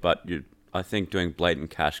everybody, but I think doing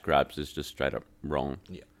blatant cash grabs is just straight up wrong.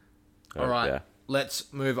 Yeah. So, All right. Yeah.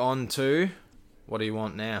 Let's move on to, what do you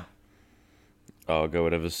want now? I'll go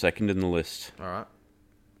whatever's second in the list, All right.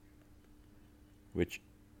 which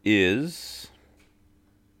is...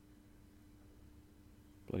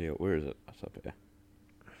 Bloody hell, where is it? That's up here.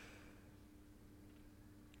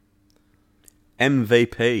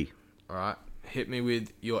 MVP. All right. Hit me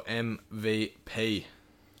with your MVP.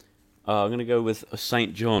 I'm going to go with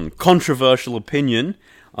St. John. Controversial opinion.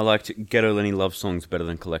 I liked Ghetto Lenny Love Songs better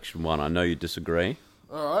than Collection 1. I know you disagree.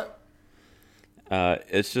 All right.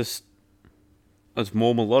 It's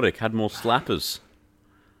more melodic, had more slappers.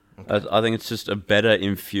 Okay. I think it's just a better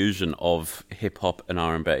infusion of hip-hop and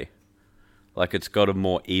R&B. Like, it's got a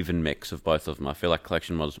more even mix of both of them. I feel like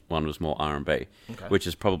Collection 1 was more R&B, okay. Which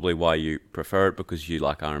is probably why you prefer it, because you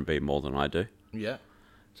like R&B more than I do. Yeah.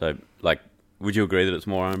 So, like, would you agree that it's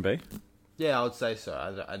more R&B? Yeah, I would say so.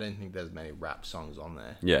 I don't think there's many rap songs on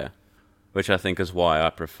there. Yeah, which I think is why I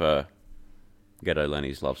prefer Ghetto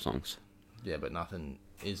Lenny's Love Songs. Yeah, but nothing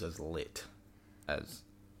is as lit as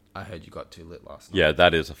I heard you got too lit last night. Yeah,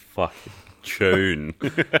 that is a fucking tune.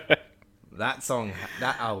 That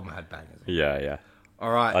album had bangers. Yeah.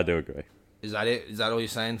 All right. I do agree. Is that it? Is that all you're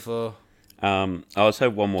saying for... I would say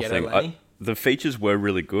one more Ghetto thing. Lenny? The features were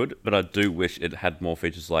really good, but I do wish it had more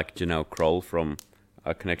features like Janelle Kroll from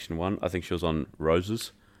Connection 1. I think she was on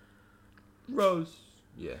Roses. Rose.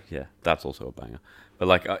 Yeah. Yeah, that's also a banger. But,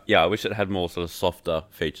 like, I wish it had more sort of softer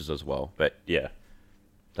features as well. But, yeah,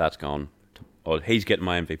 that's gone. He's getting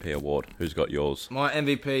my MVP award. Who's got yours? My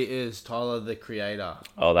MVP is Tyler, the Creator.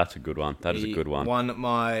 Oh, that's a good one. That is a good one. He won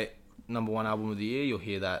my number 1 album of the year. You'll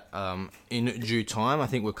hear that in due time. I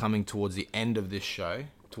think we're coming towards the end of this show.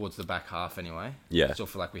 Towards the back half, anyway. Yeah. I still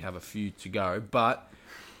feel like we have a few to go.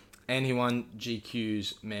 And he won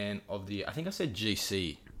GQ's Man of the Year. I think I said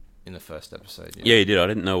GC in the first episode. Yeah, you did. I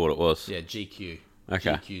didn't know what it was. Yeah, GQ.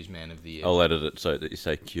 Okay. GQ's Man of the Year. I'll edit it so that you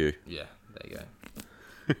say Q. Yeah, there you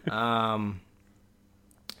go.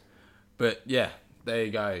 But yeah, there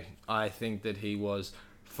you go. I think that he was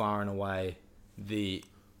far and away he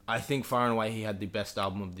had the best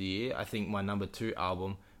album of the year. I think my number 2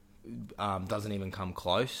 album doesn't even come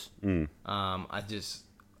close.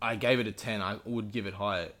 I gave it a 10. I would give it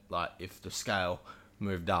higher, like, if the scale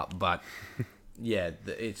moved up. But yeah,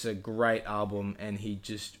 it's a great album, and he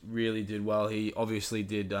just really did well. He obviously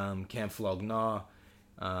did Camp Flog Gnaw,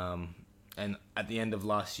 and at the end of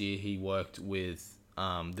last year, he worked with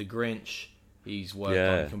The Grinch. He's worked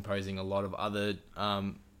on composing a lot of other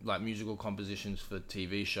like musical compositions for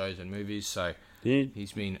TV shows and movies. So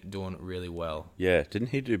he's been doing really well. Yeah, didn't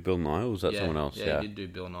he do Bill Nye, or was that someone else? Yeah, he did do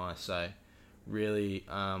Bill Nye. So really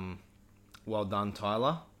well done,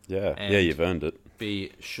 Tyler. Yeah, and you've earned it.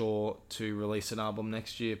 Be sure to release an album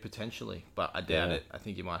next year, potentially. But I doubt it. I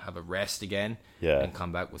think you might have a rest again and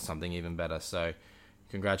come back with something even better. So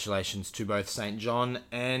congratulations to both St. John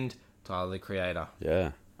and Tyler, the Creator.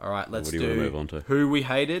 Yeah. All right, let's do you move on to? Who We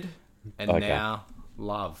Hated and now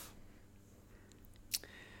Love.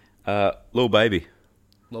 Lil Baby.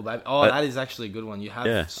 Lil Baby. Oh, that is actually a good one. You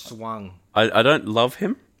have swung. I don't love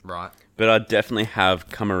him. Right. But I definitely have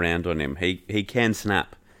come around on him. He can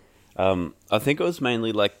snap. I think it was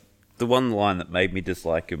mainly like the one line that made me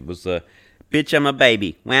dislike him was the "Bitch, I'm a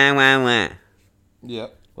baby." Wah wah wah.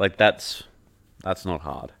 Yep. Like that's not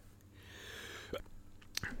hard.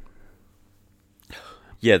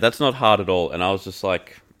 Yeah, that's not hard at all. And I was just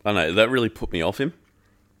like, I don't know, that really put me off him.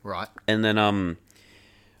 Right. And then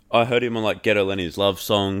I heard him on like Ghetto Lenny's Love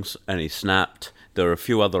Songs, and he snapped. There were a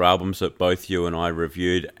few other albums that both you and I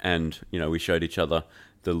reviewed, and we showed each other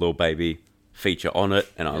the Lil Baby feature on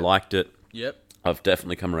it, and I liked it. Yep. I've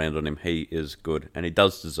definitely come around on him. He is good, and he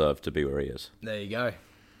does deserve to be where he is. There you go.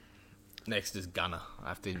 Next is Gunna. I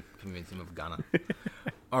have to convince him of Gunna.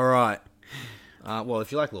 All right. Well,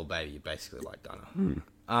 if you like Lil Baby, you basically like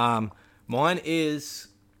Gunna. Mine is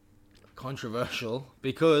controversial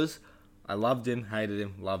because I loved him, hated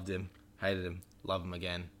him, loved him, hated him, love him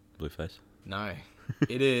again. Blueface? No.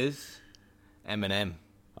 It is Eminem.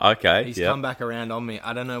 Okay, He's come back around on me.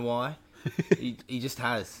 I don't know why. He just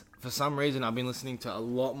has. For some reason, I've been listening to a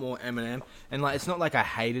lot more Eminem. And it's not like I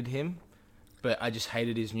hated him, but I just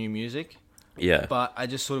hated his new music. Yeah. But I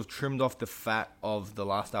just sort of trimmed off the fat of the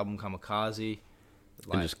last album, Kamikaze.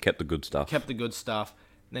 And just kept the good stuff. Kept the good stuff.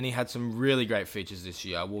 Then he had some really great features this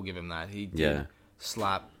year. I will give him that. He did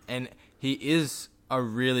slap. And he is a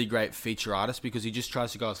really great feature artist because he just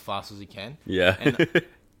tries to go as fast as he can. Yeah. And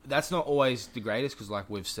that's not always the greatest because, like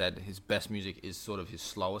we've said, his best music is sort of his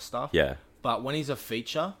slower stuff. Yeah. But when he's a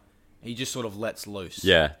feature, he just sort of lets loose.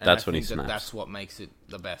 Yeah, and that's I when he think snaps. That's what makes it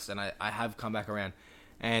the best. And I have come back around.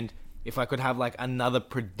 And if I could have another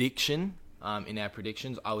prediction in our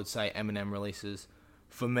predictions, I would say Eminem releases,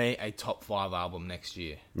 for me, a top 5 album next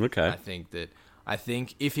year. Okay. I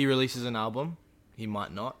think if he releases an album, he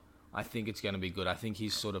might not. I think it's going to be good. I think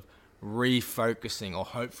he's sort of refocusing, or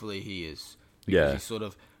hopefully he is. Because he's sort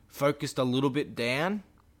of focused a little bit down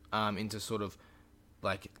into sort of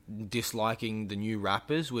disliking the new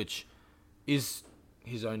rappers, which is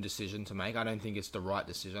his own decision to make. I don't think it's the right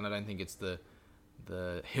decision. I don't think it's the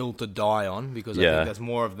hill to die on, because I think there's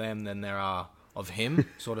more of them than there are of him,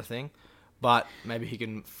 sort of thing. But maybe he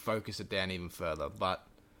can focus it down even further. But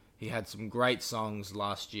he had some great songs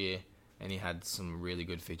last year, and he had some really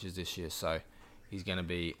good features this year. So he's going to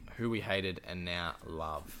be who we hated and now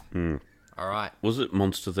love. All right. Was it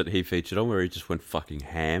Monster that he featured on where he just went fucking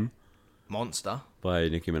ham? Monster? By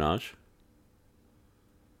Nicki Minaj?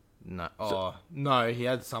 No. No, he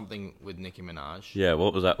had something with Nicki Minaj. Yeah,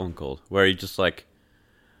 what was that one called? Where he just like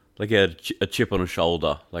he had a chip on his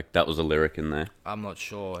shoulder. Like, that was a lyric in there. I'm not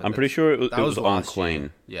sure. I'm pretty sure it was on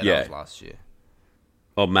Clean. Yeah, that was last year.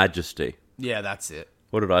 Oh, Majesty. Yeah, that's it.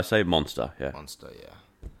 What did I say? Monster, yeah. Monster,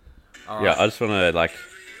 yeah. All yeah, right. I just want to, like,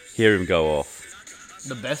 hear him go off.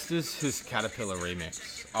 The best is his Caterpillar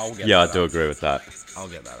remix. I do agree with that. I'll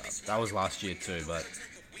get that up. That was last year too, but...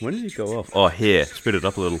 When did he go off? Oh, here. Spit it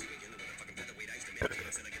up a little.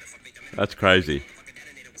 That's crazy.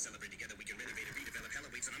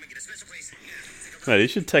 Mate, he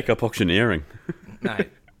should take up auctioneering. No,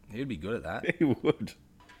 he'd be good at that. He would.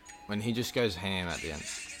 When he just goes ham at the end.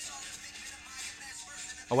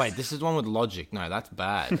 Oh, wait, this is the one with Logic. No, that's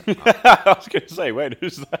bad. I was going to say, wait,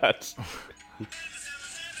 who's that?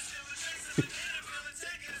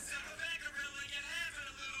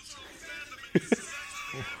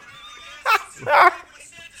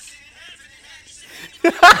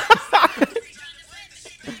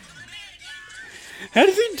 How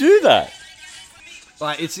does he do that?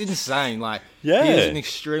 Like, it's insane. Like, Yeah. he is an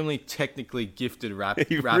extremely technically gifted rapper.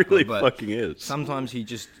 He really but fucking is. sometimes he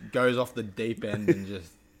just goes off the deep end and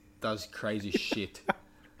just does crazy shit.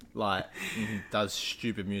 Like, he does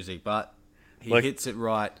stupid music, but he Like, hits it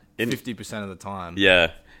right 50% of the time.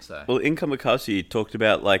 Yeah. So. Well, in Kamikaze, he talked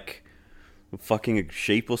about, like, fucking a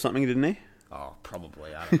sheep or something, didn't he? Oh,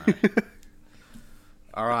 probably. I don't know.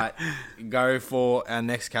 All right. Go for our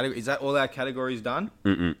next category. Is that all our categories done?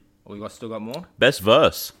 Mm-mm. Or we still got more? Best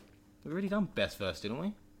verse. We've already done best verse, didn't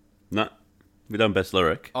we? No. We done best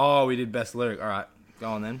lyric. Oh, we did best lyric. All right. Go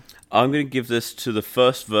on then. I'm going to give this to the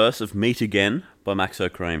first verse of Meet Again by Max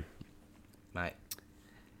O'Cream. Mate.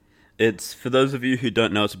 It's, for those of you who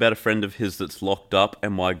don't know, it's about a friend of his that's locked up,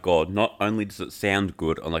 and my God, not only does it sound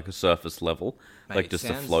good on, like, a surface level, Mate, like just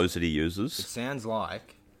the flows that he It uses. sounds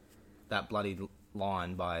like that bloody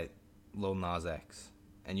line by Lil Nas X.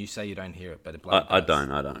 And you say you don't hear it, but it bloody I does.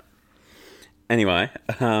 don't. Anyway,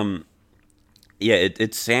 yeah,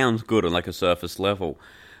 it sounds good on, like, a surface level,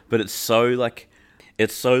 but it's so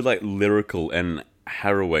lyrical and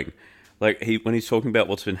harrowing. Like, when he's talking about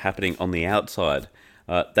what's been happening on the outside,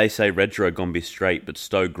 they say Redro gon' be straight, but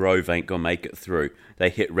Stowe Grove ain't gonna make it through. They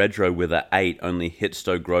hit Redro with a 8, only hit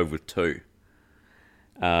Stowe Grove with 2.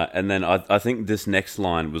 And then I think this next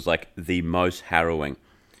line was, like, the most harrowing.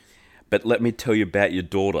 But let me tell you about your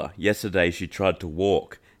daughter. Yesterday she tried to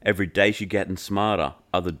walk. Every day she getting smarter.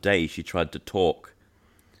 Other days she tried to talk.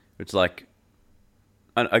 It's like,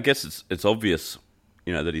 I guess it's obvious,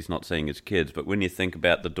 you know, that he's not seeing his kids. But when you think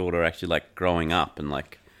about the daughter actually, like, growing up and,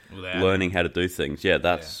 like, learning how to do things,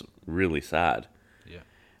 that's really sad. Yeah.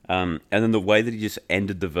 And then the way that he just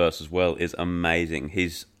ended the verse as well is amazing.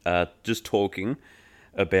 He's just talking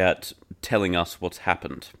about telling us what's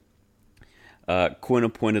happened.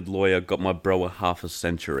 Coin-appointed lawyer got my bro a half a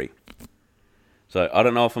century. So I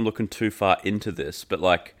don't know if I'm looking too far into this, but,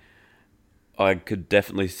 like, I could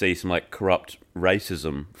definitely see some, like, corrupt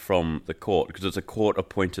racism from the court, because it's a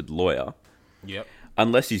court-appointed lawyer. Yep.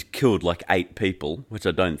 Unless he's killed, like, 8 people, which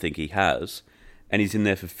I don't think he has, and he's in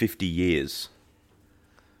there for 50 years.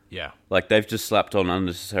 Yeah. Like, they've just slapped on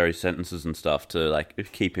unnecessary sentences and stuff to,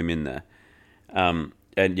 like, keep him in there.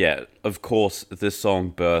 And yeah, of course, this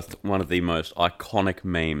song birthed one of the most iconic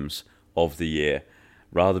memes of the year.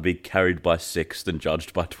 Rather be carried by 6 than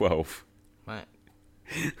judged by 12. Mate.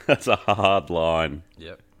 That's a hard line.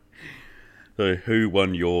 Yep. So who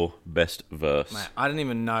won your best verse? Mate, I don't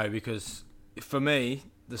even know, because for me,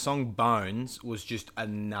 the song Bones was just a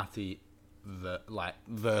nutty,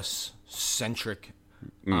 verse-centric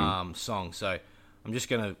song. So I'm just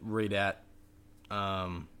going to read out...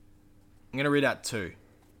 I'm going to read out 2.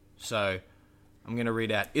 So I'm going to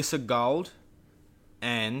read out Issa Gold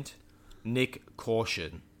and Nick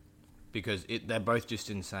Caution, because they're both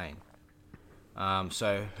just insane.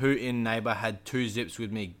 So who in neighbour had 2 zips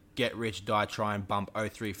with me, get rich, die, try and bump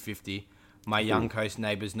 0350. My young coast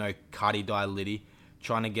neighbours know Cardi die Liddy.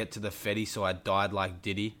 Trying to get to the Fetty, so I died like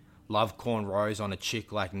Diddy. Love corn rose on a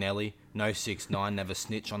chick like Nelly. No 6ix9ine, never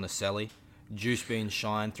snitch on the celly. Juice bean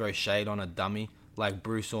shine, throw shade on a dummy. Like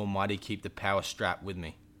Bruce Almighty, keep the power strap with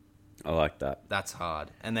me. I like that. That's hard.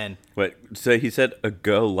 And then Wait, so he said a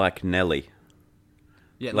girl like Nelly,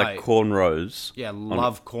 yeah, like cornrows. yeah,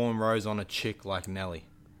 love cornrows on a chick like Nelly.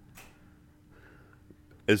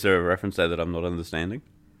 Is there a reference there that I'm not understanding?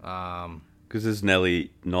 Because is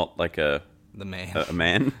Nelly not like The man. a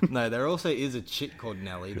man? No, there also is a chick called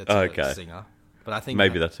Nelly that's Okay. a singer. But I think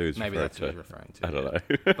Maybe that's who he's maybe referring that's who to. he's referring to. I don't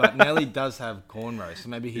yeah. know. But Nelly does have cornrows, so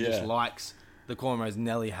maybe he just Yeah. likes the cornrows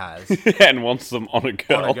Nelly has And wants them on a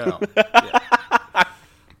girl. on a girl.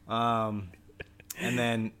 Yeah. And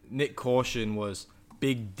then Nick Caution was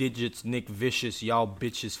big digits, Nick Vicious, y'all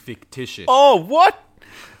bitches fictitious. Oh, what?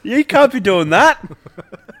 You can't be doing that.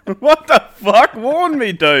 What the fuck? Warn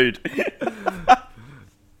me, dude.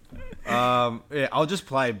 Yeah, I'll just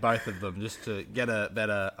play both of them just to get a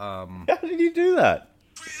better. How did you do that?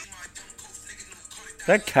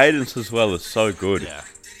 That cadence as well is so good. Yeah.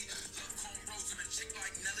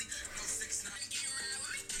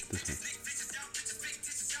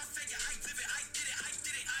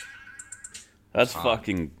 That's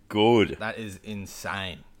fucking good. That is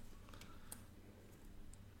insane.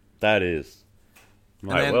 That is.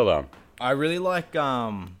 Mate, then- well done. I really like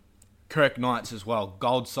Kirk Knights as well.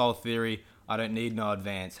 Gold Soul Theory. I don't need no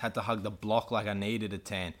advance. Had to hug the block like I needed a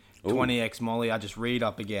 10. 20x Molly. I just read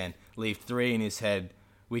up again. Leave 3 in his head.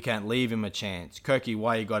 We can't leave him a chance. Kirky,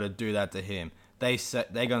 why you got to do that to him? They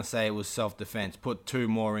gonna say it was self-defense. Put 2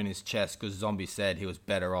 more in his chest because Zombie said he was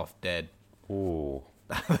better off dead. Ooh,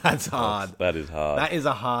 That's hard. that is hard. That is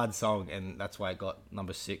a hard song, and that's why it got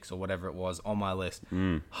number 6 or whatever it was on my list.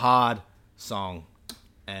 Hard song,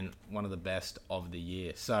 and one of the best of the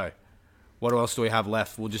year. So, what else do we have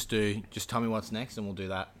left? We'll just tell me what's next, and we'll do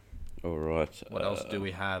that. All right. What else do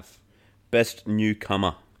we have? Best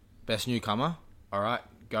newcomer. Best newcomer. All right,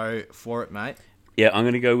 go for it, mate. Yeah, I'm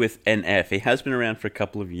going to go with NF. He has been around for a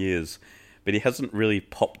couple of years, but he hasn't really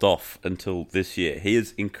popped off until this year. He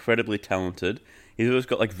is incredibly talented. He's always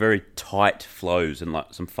got like very tight flows and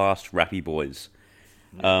like some fast rappy boys.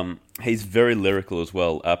 He's very lyrical as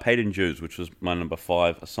well. Paid Jews, which was my number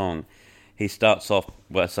 5 song, he starts off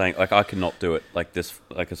by saying like I cannot do it like this,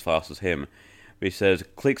 like as fast as him. But he says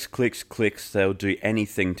clicks, clicks, clicks. They'll do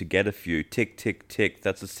anything to get a few. Tick, tick, tick.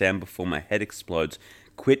 That's the sound before my head explodes.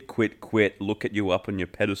 Quit, quit, quit. Look at you up on your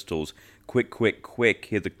pedestals. Quick, quick, quick.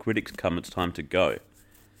 Here the critics come. It's time to go.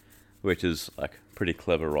 Which is like pretty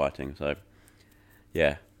clever writing. So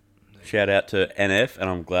yeah, shout out to NF, and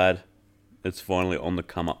I'm glad it's finally on the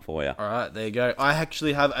come up for you. All right, there you go. I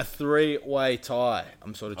actually have a 3-way tie.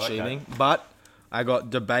 I'm sort of cheating, but I got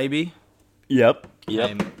DaBaby. Yep. I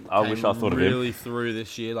Came wish I thought of him. really through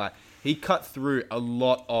this year. Like he cut through a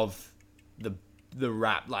lot of the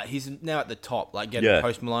rap. Like he's now at the top. Like getting Yeah.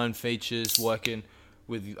 Post Malone features, working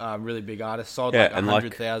with really big artists. Sold Yeah, like and, like,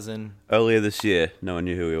 100,000. Earlier this year, no one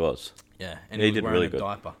knew who he was. Yeah, and he he was did wearing really a good.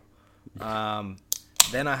 diaper.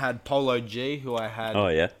 Then I had Polo G, who I had. Oh,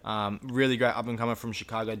 yeah? Really great up and comer from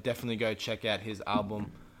Chicago. Definitely go check out his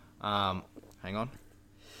album. Hang on.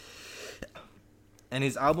 And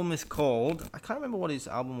his album is called. I can't remember what his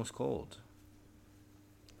album was called.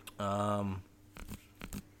 I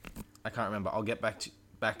can't remember. I'll get back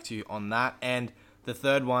to you on that. And the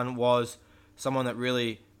third one was someone that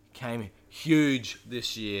really came huge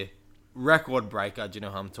this year. Record breaker. Do you know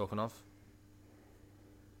who I'm talking of?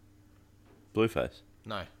 Blueface.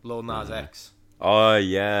 No, Lil Nas X. Oh,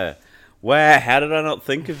 yeah. Wow, how did I not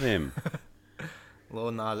think of him?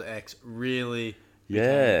 Lil Nas X really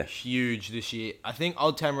Yeah. became huge this year. I think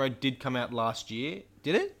Old Town Road did come out last year.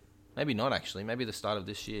 Did it? Maybe not, actually. Maybe the start of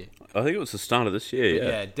this year. I think it was the start of this year,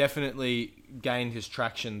 Yeah, definitely gained his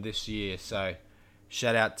traction this year. So,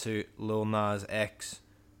 shout out to Lil Nas X.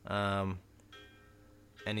 And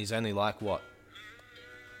he's only like, what?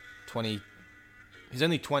 20. He's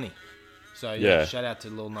only 20. So, Yeah. shout out to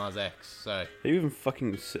Lil Nas X. So, He even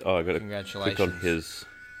fucking... Oh, I got to click on Congratulations. his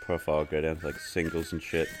profile, go down to like singles and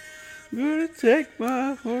shit. I'm gonna take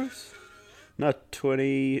my horse. No,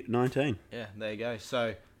 2019. yeah, there you go.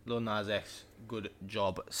 So, Lil Nas X, good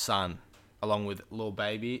job, son. Along with Lil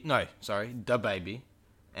Baby. No, sorry, DaBaby.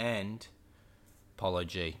 And Polo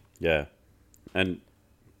G. Yeah. And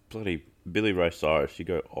bloody Billy Ray Cyrus, you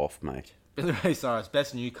go off, mate. Billy Ray Cyrus,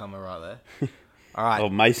 best newcomer right there. All right. Oh,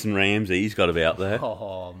 Mason Ramsey, he's got to be out there.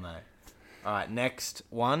 Oh, mate. All right, next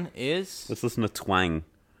one is... Let's listen to Twang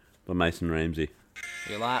by Mason Ramsey.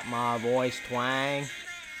 You like my voice, twang?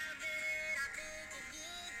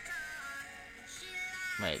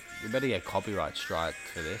 Mate, you better get copyright strike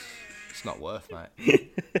for this. It's not worth,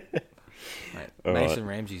 mate. All Mason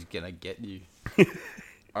Ramsey's gonna get you.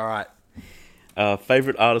 All right.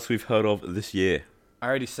 Favourite artist we've heard of this year? I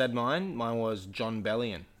already said mine. Mine was John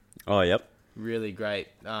Bellion. Oh, yep. Really great.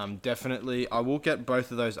 Definitely, I will get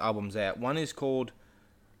both of those albums out. One is called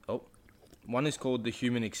The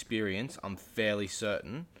Human Experience. I'm fairly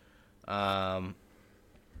certain, but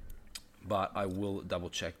I will double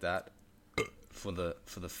check that for the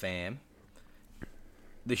fam.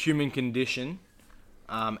 The Human Condition,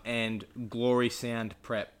 and Glory Sound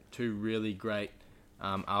Prep. Two really great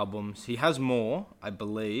albums. He has more, I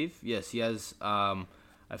believe. Yes, he has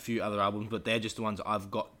a few other albums, but they're just the ones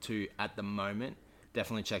I've got to at the moment.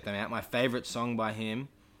 Definitely check them out. My favourite song by him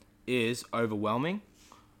is Overwhelming.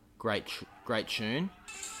 Great tune.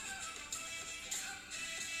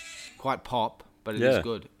 Quite pop, but it is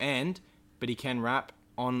good. But he can rap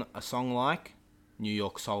on a song like New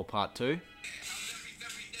York Soul Part 2.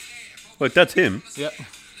 Look, that's him. Yep.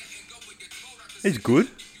 He's good.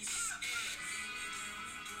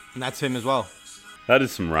 And that's him as well. That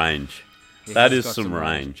is some range. He That has is got some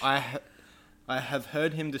range. I have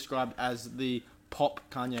heard him described as the pop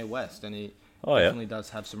Kanye West, and he Oh, yeah. definitely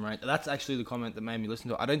does have some range. That's actually the comment that made me listen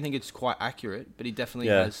to it. I don't think it's quite accurate, but he definitely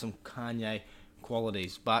Yeah. has some Kanye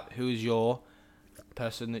qualities. But who is your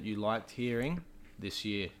person that you liked hearing this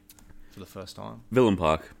year for the first time? Villain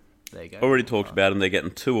Park. There you go. Already talked about them. They're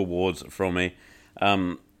getting 2 awards from me.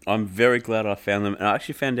 I'm very glad I found them. And I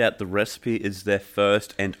actually found out The Recipe is their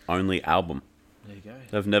first and only album. There you go.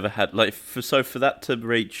 They've never had... for that to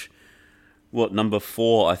reach, number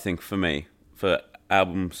 4, I think, for me, for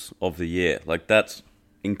albums of the year. That's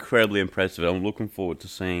incredibly impressive. I'm looking forward to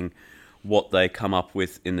seeing what they come up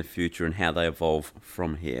with in the future and how they evolve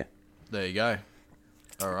from here. There you go.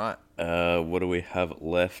 All right. What do we have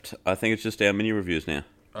left? I think it's just our mini reviews now.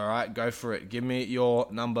 All right, go for it. Give me your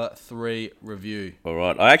number 3 review. All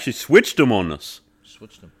right. I actually switched them on us.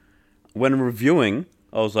 Switch them. When reviewing,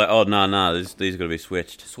 I was like, oh, no, these got to be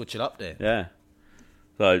switched. Switch it up there. Yeah.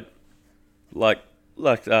 So, like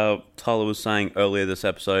Tyler was saying earlier this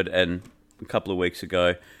episode and a couple of weeks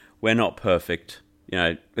ago, we're not perfect. You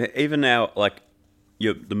know, even now,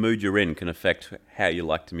 the mood you're in can affect how you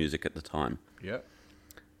like the music at the time. Yep.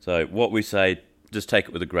 So what we say, just take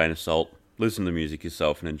it with a grain of salt. Listen to the music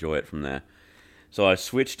yourself and enjoy it from there. So I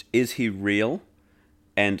switched Is He Real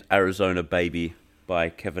and Arizona Baby by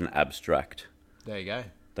Kevin Abstract. There you go.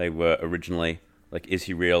 They were originally Is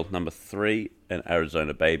He Real number 3 and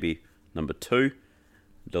Arizona Baby number 2.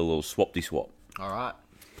 The little swap-de-swap. All right.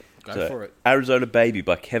 Go for it. Arizona Baby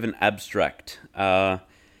by Kevin Abstract.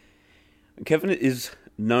 Kevin is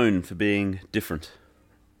known for being different,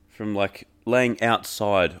 from laying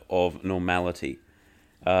outside of normality.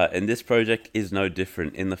 And this project is no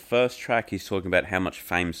different. In the first track, he's talking about how much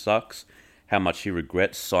fame sucks, how much he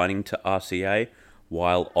regrets signing to RCA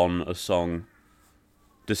while on a song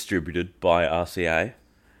distributed by RCA.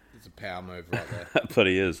 It's a power move right there. But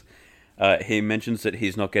he is. He mentions that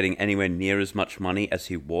he's not getting anywhere near as much money as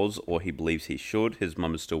he was or he believes he should. His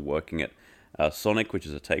mum is still working at Sonic, which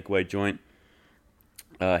is a takeaway joint.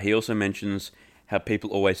 He also mentions how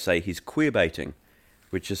people always say he's queerbaiting,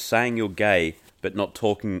 which is saying you're gay but not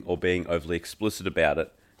talking or being overly explicit about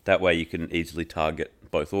it. That way you can easily target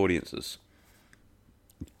both audiences.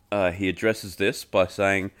 He addresses this by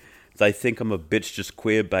saying, they think I'm a bitch just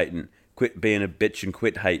queerbaiting. Quit being a bitch and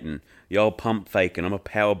quit hating. Y'all pump faking. I'm a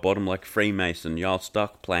power bottom like Freemason. Y'all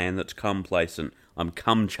stuck playing that's complacent. I'm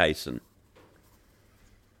cum chasing.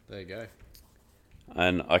 There you go.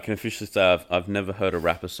 And I can officially say I've never heard a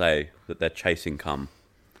rapper say that they're chasing cum.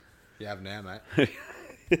 You have now, mate.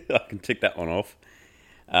 I can tick that one off.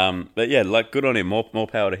 But yeah, good on him. More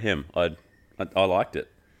power to him. I liked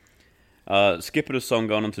it. Skipping a song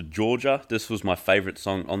going on to Georgia. This was my favourite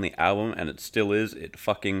song on the album, and it still is. It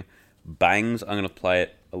fucking bangs. I'm going to play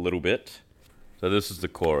it a little bit. So this is the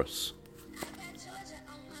chorus.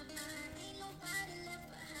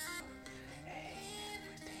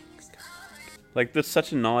 That's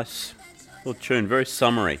such a nice little tune. Very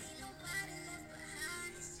summery.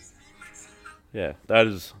 Yeah, that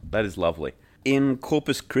is lovely. In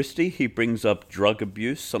Corpus Christi, he brings up drug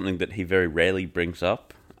abuse, something that he very rarely brings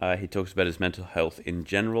up. He talks about his mental health in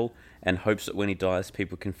general and hopes that when he dies,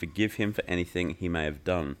 people can forgive him for anything he may have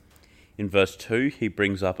done. In verse 2, he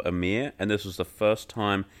brings up Amir, and this was the first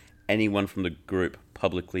time anyone from the group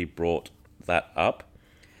publicly brought that up.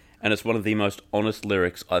 And it's one of the most honest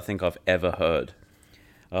lyrics I think I've ever heard.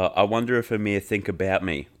 I wonder if Amir think about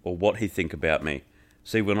me, or what he think about me.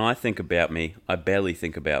 See, when I think about me, I barely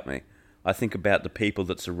think about me. I think about the people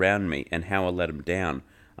that surround me and how I let them down.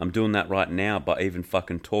 I'm doing that right now by even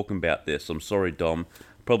fucking talking about this. I'm sorry, Dom.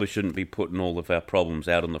 Probably shouldn't be putting all of our problems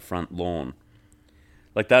out on the front lawn.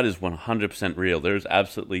 That is 100% real. There is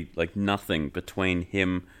absolutely, nothing between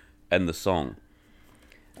him and the song.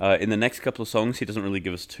 In the next couple of songs, he doesn't really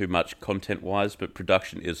give us too much content-wise, but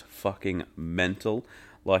production is fucking mental.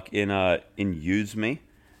 Like in Use Me,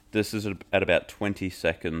 this is at about 20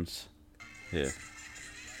 seconds. Here.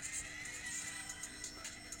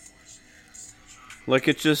 Like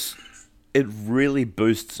it really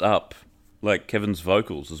boosts up like Kevin's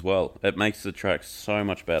vocals as well. It makes the track so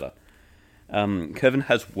much better. Kevin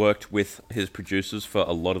has worked with his producers for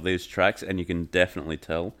a lot of these tracks, and you can definitely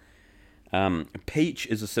tell. Peach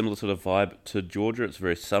is a similar sort of vibe to Georgia. It's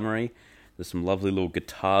very summery. There's some lovely little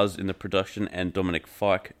guitars in the production, and Dominic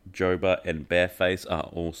Fike, Joba, and Bareface are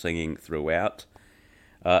all singing throughout.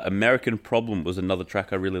 American Problem was another track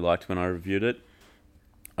I really liked when I reviewed it.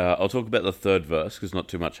 I'll talk about the third verse, because not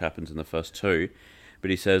too much happens in the first two. But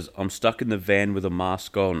he says, I'm stuck in the van with a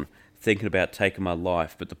mask on, thinking about taking my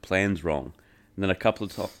life, but the plan's wrong. And then a couple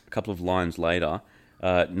of lines later,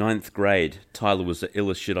 ninth grade, Tyler was the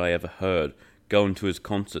illest shit I ever heard. Going to his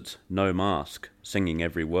concerts, no mask, singing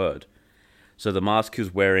every word. So the mask he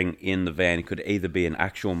was wearing in the van could either be an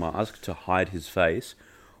actual mask to hide his face,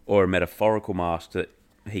 or a metaphorical mask that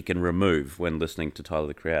he can remove when listening to Tyler,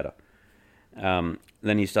 the Creator.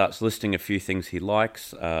 Then he starts listing a few things he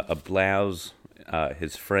likes, a blouse,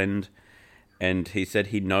 his friend, and he said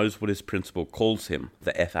he knows what his principal calls him,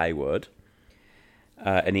 the FA word.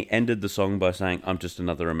 And he ended the song by saying, I'm just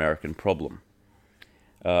another American problem.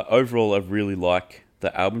 Overall, I really like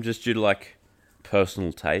the album, just due to like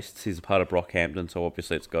personal tastes. He's a part of Brockhampton, so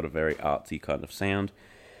obviously it's got a very artsy kind of sound.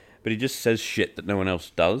 But he just says shit that no one else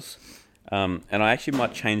does. And I actually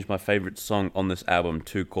might change my favourite song on this album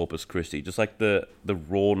to Corpus Christi. Just like the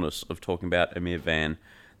rawness of talking about Amir Van,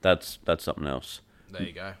 that's something else. There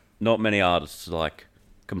you go. Not many artists are like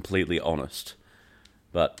completely honest.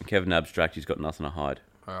 But Kevin Abstract, he's got nothing to hide.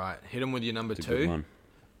 All right, hit him with your number It's a two. good one.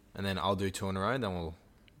 And then I'll do two in a row, then we'll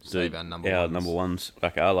save our number ones. ones. Yeah, number ones.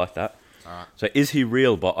 Okay, I like that. All right. So, Is He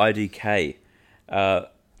Real by IDK.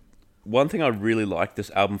 One thing I really liked this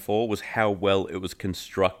album for was how well it was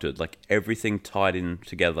constructed. Like, everything tied in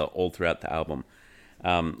together all throughout the album.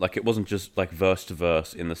 Like, it wasn't just, like, verse to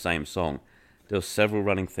verse in the same song. There were several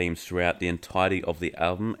running themes throughout the entirety of the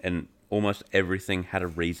album, and almost everything had a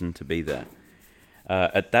reason to be there.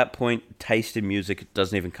 At that point, taste in music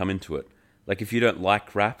doesn't even come into it. Like, if you don't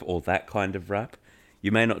like rap or that kind of rap,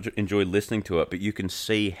 you may not enjoy listening to it, but you can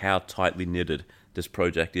see how tightly knitted this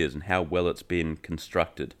project is and how well it's been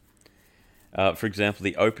constructed. For example,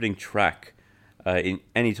 the opening track in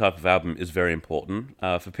any type of album is very important.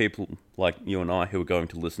 For people like you and I who are going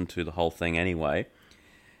to listen to the whole thing anyway,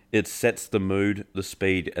 it sets the mood, the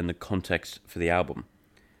speed, and the context for the album.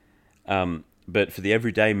 But for the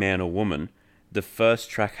everyday man or woman, the first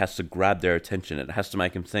track has to grab their attention. It has to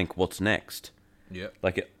make them think, what's next? Yep.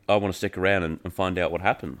 Like, I want to stick around and find out what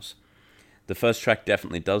happens. The first track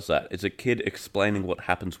definitely does that. It's a kid explaining what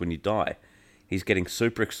happens when you die. He's getting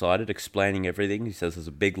super excited, explaining everything. He says there's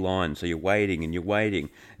a big line, so you're waiting, and you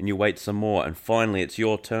wait some more, and finally it's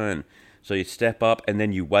your turn. So you step up, and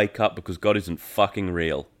then you wake up because God isn't fucking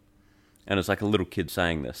real. And it's like a little kid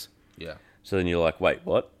saying this. Yeah. So then you're like, wait,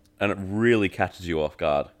 what? And it really catches you off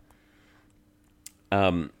guard.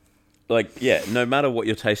 No matter what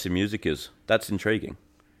your taste in music is, that's intriguing.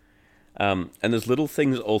 And there's little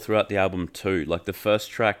things all throughout the album too. Like the first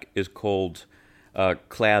track is called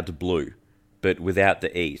Cloud Blue, but without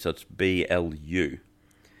the E, so it's BLU.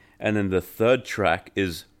 And then the third track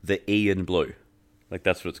is the E in blue. Like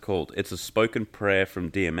that's what it's called. It's a spoken prayer from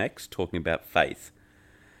DMX talking about faith.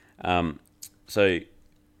 So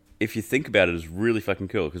if you think about it, it's really fucking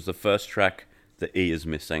cool because the first track, the E is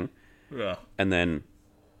missing. Yeah. And then,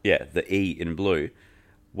 the E in blue.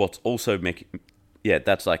 What's also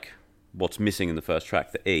that's like what's missing in the first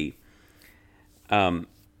track, the E.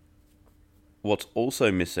 What's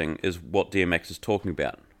also missing is what DMX is talking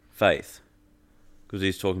about, faith. Because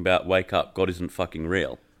he's talking about, wake up, God isn't fucking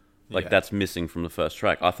real. Like, that's missing from the first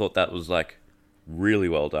track. I thought that was, like, really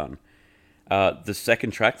well done. The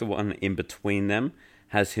second track, the one in between them,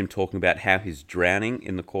 has him talking about how he's drowning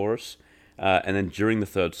in the chorus. And then during the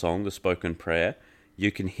third song, the spoken prayer,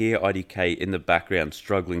 you can hear IDK in the background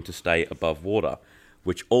struggling to stay above water,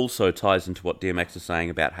 which also ties into what DMX is saying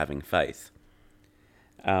about having faith.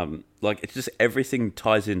 It's just everything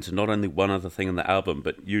ties into not only one other thing in the album,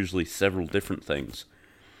 but usually several different things.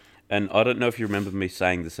 And I don't know if you remember me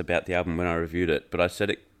saying this about the album when I reviewed it, but I said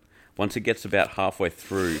it once it gets about halfway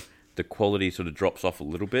through, the quality sort of drops off a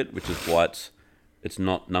little bit, which is why it's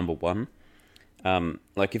not number one.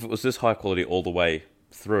 If it was this high quality all the way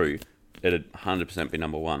through, it'd 100% be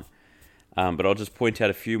number one. But I'll just point out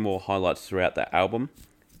a few more highlights throughout the album.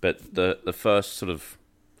 But the first sort of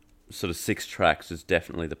sort of 6 tracks is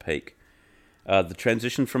definitely the peak. The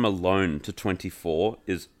transition from Alone to 24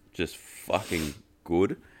 is just fucking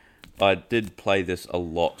good. I did play this a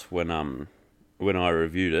lot when I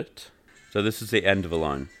reviewed it. So this is the end of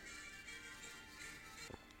Alone.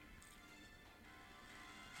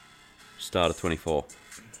 Start of 24.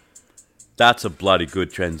 That's a bloody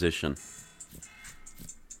good transition.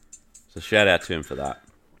 So shout out to him for that.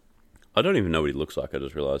 I don't even know what he looks like, I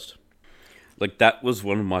just realised. Like, that was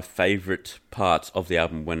one of my favourite parts of the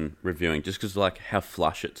album when reviewing, just because, like, how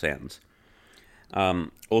flush it sounds.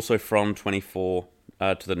 Also, from 24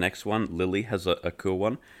 to the next one, Lily has a cool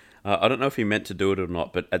one. I don't know if he meant to do it or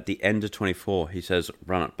not, but at the end of 24, he says,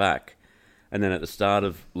 run it back. And then at the start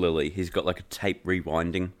of Lily, he's got, like, a tape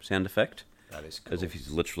rewinding sound effect. That is cool. As if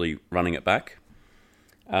he's literally running it back.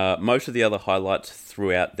 Most of the other highlights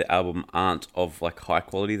throughout the album aren't of, like, high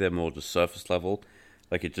quality. They're more just surface level.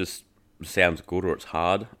 Like, it just sounds good or it's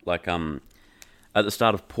hard. Like, at the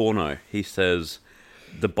start of Porno, he says,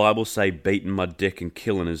 the Bible say beating my dick and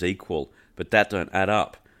killing is equal, but that don't add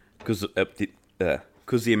up. Because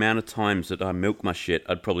the amount of times that I milk my shit,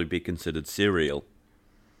 I'd probably be considered cereal.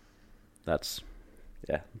 That's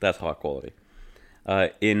high quality.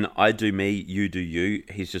 In I Do Me, You Do You,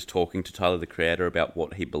 he's just talking to Tyler, the Creator, about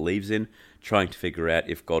what he believes in, trying to figure out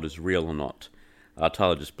if God is real or not.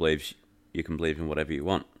 Tyler just believes you can believe in whatever you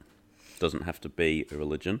want. Doesn't have to be a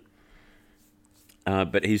religion.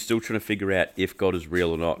 But he's still trying to figure out if God is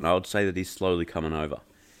real or not, and I would say that he's slowly coming over.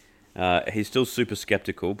 He's still super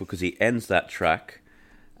skeptical because he ends that track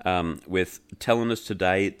with telling us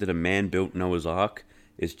today that a man built Noah's Ark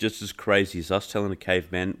is just as crazy as us telling a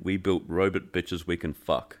caveman we built robot bitches we can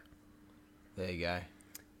fuck. There you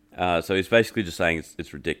go. So he's basically just saying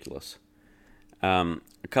it's ridiculous. A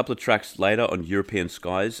couple of tracks later on European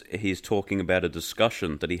Skies, he's talking about a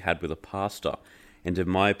discussion that he had with a pastor. And in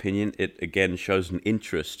my opinion, it again shows an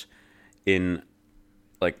interest in,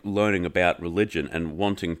 like, learning about religion and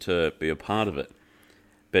wanting to be a part of it.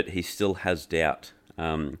 But he still has doubt.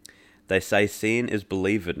 They say seeing is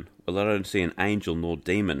believing. Well, I don't see an angel nor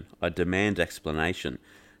demon. I demand explanation.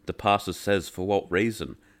 The pastor says, for what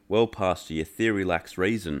reason? Well, pastor, your theory lacks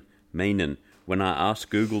reason. Meaning, when I ask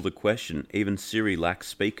Google the question, even Siri lacks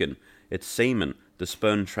speaking. It's semen. The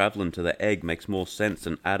sperm travelling to the egg makes more sense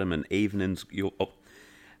than Adam and Evenings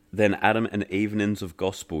of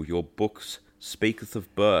gospel. Your books speaketh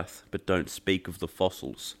of birth, but don't speak of the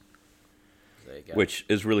fossils. There you go. Which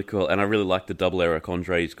is really cool, and I really like the double Eric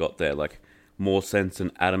Andre's got there, like, more sense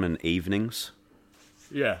than Adam and Evenings.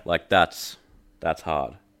 Yeah. Like, that's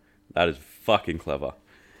hard. That is fucking clever.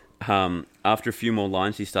 After a few more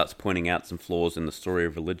lines, he starts pointing out some flaws in the story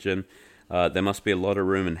of religion. There must be a lot of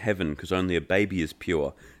room in heaven because only a baby is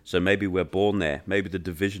pure. So maybe we're born there. Maybe the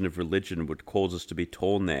division of religion would cause us to be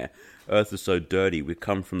torn there. Earth is so dirty. We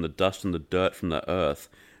come from the dust and the dirt from the earth.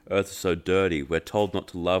 Earth is so dirty. We're told not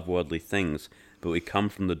to love worldly things, but we come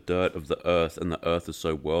from the dirt of the earth, and the earth is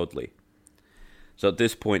so worldly. So at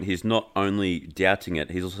this point, he's not only doubting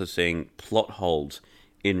it, he's also seeing plot holes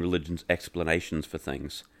in religion's explanations for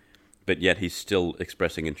things. But yet he's still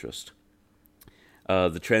expressing interest.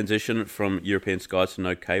 The transition from European Skies to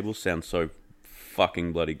No Cable sounds so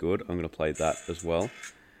fucking bloody good. I'm going to play that as well.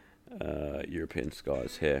 European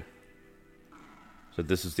Skies here. So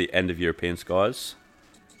this is the end of European Skies.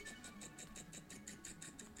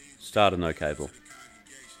 Start of No Cable.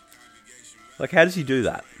 Like, how does he do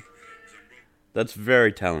that? That's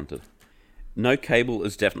very talented. No Cable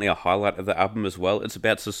is definitely a highlight of the album as well. It's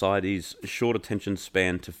about society's short attention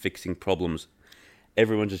span to fixing problems.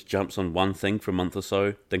 Everyone just jumps on one thing for a month or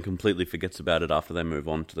so, then completely forgets about it after they move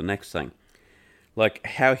on to the next thing. Like,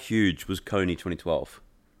 how huge was Kony 2012?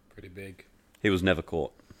 Pretty big. He was never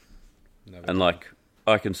caught. Never And, like,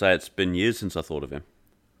 I can say it's been years since I thought of him.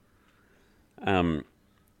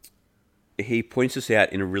 He points us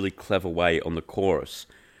out in a really clever way on the chorus.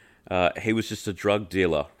 He was just a drug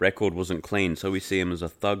dealer. Record wasn't clean, so we see him as a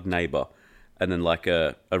thug neighbor. And then, like,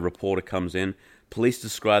 a reporter comes in. Police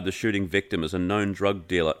describe the shooting victim as a known drug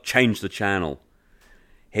dealer. Change the channel.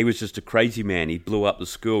 He was just a crazy man. He blew up the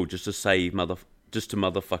school just to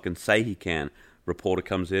motherfucking say he can. Reporter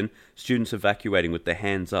comes in. Students evacuating with their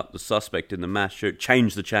hands up. The suspect in the mass shoot.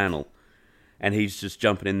 Change the channel. And he's just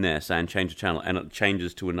jumping in there saying change the channel. And it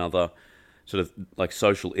changes to another sort of, like,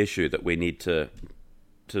 social issue that we need to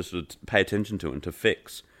sort of pay attention to and to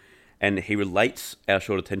fix. And he relates our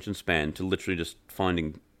short attention span to literally just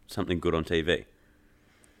finding something good on TV.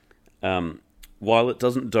 While it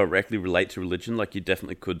doesn't directly relate to religion, like, you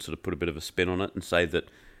definitely could sort of put a bit of a spin on it and say that,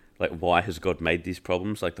 like, why has God made these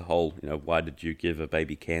problems? Like the whole, why did you give a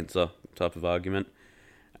baby cancer type of argument.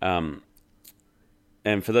 And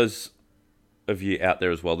for those of you out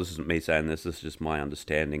there as well, this isn't me saying this is just my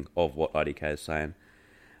understanding of what IDK is saying.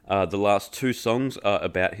 The last two songs are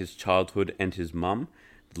about his childhood and his mum.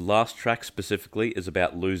 The last track specifically is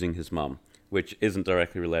about losing his mum, which isn't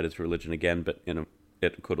directly related to religion again, but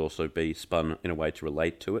it could also be spun in a way to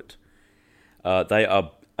relate to it. They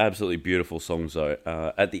are absolutely beautiful songs, though.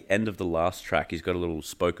 At the end of the last track, he's got a little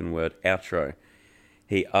spoken word outro.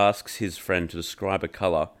 He asks his friend to describe a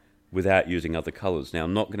colour without using other colours. Now,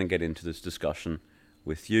 I'm not going to get into this discussion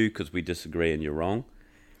with you because we disagree and you're wrong.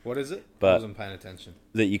 What is it? But I wasn't paying attention.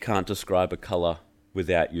 That you can't describe a colour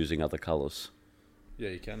without using other colours. Yeah,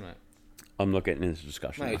 you can, mate. I'm not getting into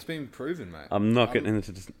discussion. Mate, it's been proven, mate. I'm not getting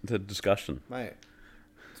into the discussion. Mate,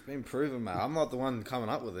 it's been proven, mate. I'm not the one coming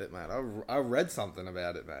up with it, mate. I read something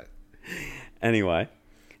about it, mate. Anyway,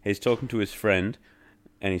 he's talking to his friend,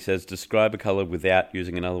 and he says, describe a colour without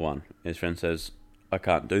using another one. His friend says, I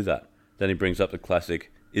can't do that. Then he brings up the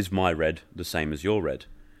classic, is my red the same as your red?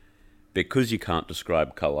 Because you can't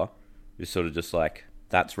describe colour, you're sort of just like,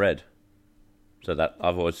 that's red. So that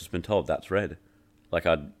I've always just been told that's red. Like,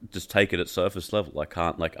 I'd just take it at surface level. I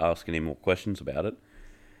can't, like, ask any more questions about it.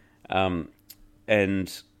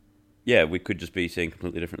 And, yeah, we could just be seeing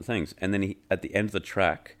completely different things. And then at the end of the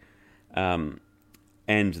track, and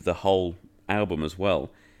the whole album as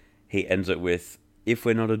well, he ends it with, if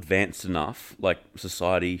we're not advanced enough, like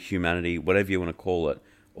society, humanity, whatever you want to call it,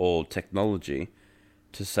 or technology,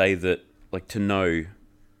 to say that, like, to know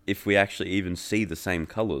if we actually even see the same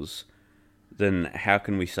colours, then how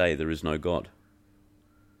can we say there is no God?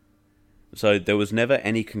 So there was never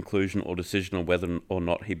any conclusion or decision on whether or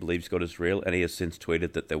not he believes God is real, and he has since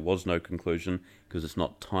tweeted that there was no conclusion because it's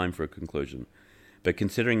not time for a conclusion. But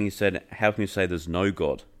considering he said, how can you say there's no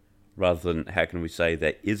God, rather than how can we say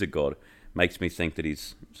there is a God, makes me think that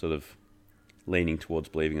he's sort of leaning towards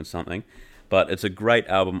believing in something. But it's a great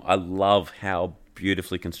album. I love how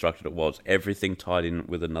beautifully constructed it was. Everything tied in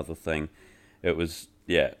with another thing. It was,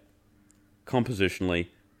 yeah, compositionally,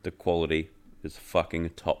 the quality is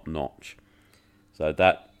fucking top notch. So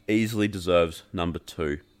that easily deserves number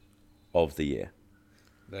 2 of the year.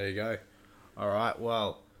 There you go. All right,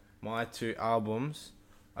 well, my 2 albums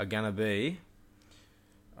are going to be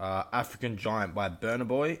African Giant by Burna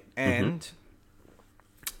Boy and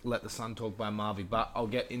Let the Sun Talk by Marvy. But I'll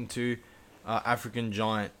get into African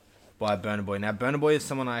Giant by Burna Boy. Now, Burna Boy is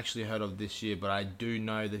someone I actually heard of this year, but I do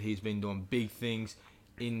know that he's been doing big things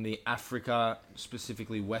in the Africa,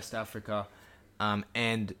 specifically West Africa,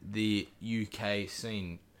 and the UK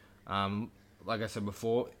scene. Like I said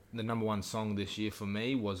before, the number 1 song this year for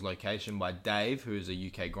me was Location by Dave, who is a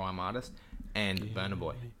UK grime artist, and Burna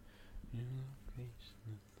Boy.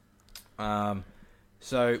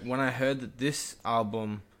 So when I heard that this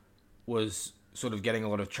album was sort of getting a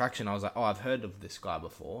lot of traction, I was like, oh, I've heard of this guy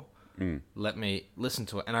before. Let me listen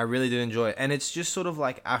to it. And I really did enjoy it. And it's just sort of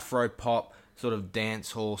like Afro pop, sort of dance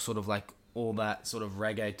hall, sort of like all that sort of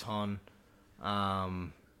reggaeton.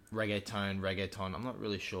 I'm not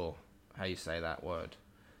really sure how you say that word.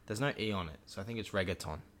 There's no E on it, so I think it's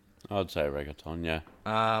reggaeton. I'd say reggaeton, yeah.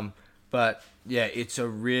 But yeah, it's a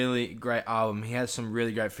really great album. He has some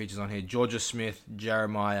really great features on here. Georgia Smith,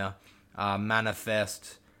 Jeremiah,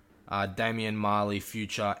 Manifest, Damian Marley,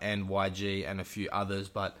 Future, and YG, and a few others.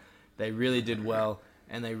 But they really did well,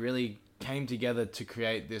 and they really came together to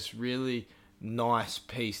create this really nice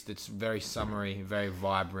piece that's very summery, very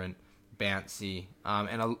vibrant, bouncy.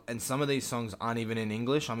 And some of these songs aren't even in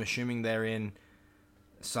English. I'm assuming they're in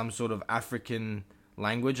some sort of African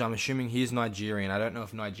language. I'm assuming he's Nigerian. I don't know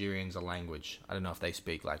if Nigerian's a language. I don't know if they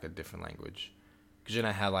speak like a different language. Because you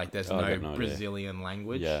know how like there's no Brazilian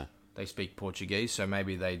language. Yeah. They speak Portuguese, so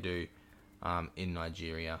maybe they do in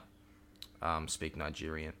Nigeria speak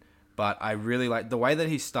Nigerian. But I really like the way that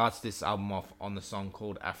he starts this album off on the song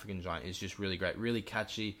called African Giant is just really great, really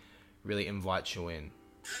catchy, really invites you in.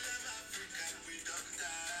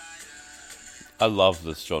 I love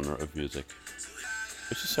this genre of music.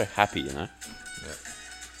 It's just so happy, you know? Yeah.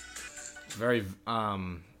 It's very,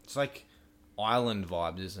 it's like island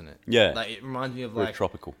vibes, isn't it? Yeah. Like, it reminds me of very like...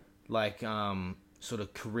 tropical. Like, sort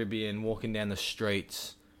of Caribbean, walking down the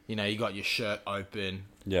streets. You know, you got your shirt open.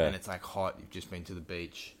 Yeah. And it's like hot. You've just been to the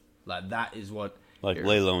beach. Like, that is what... Like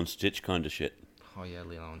Lilo and Stitch kind of shit. Oh, yeah,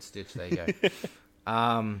 Lilo and Stitch. There you go.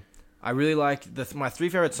 I really like... my 3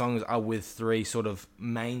 favorite songs are with 3 sort of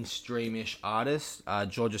mainstream-ish artists.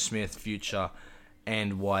 Georgia Smith, Future,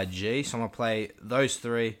 and YG. So I'm going to play those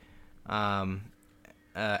 3. And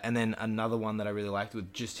then another one that I really liked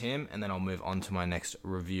with just him. And then I'll move on to my next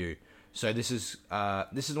review. So this is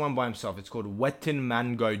the one by himself. It's called Wetin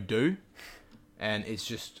Man Go Do. and it's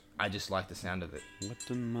just I just like the sound of it. What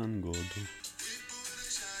the man go do?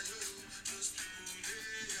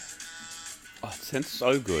 Oh, it sounds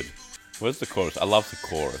so good. Where's the chorus? I love the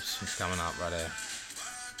chorus. It's coming up right there.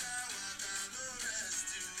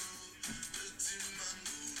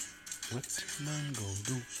 What the man go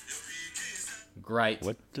do? Great.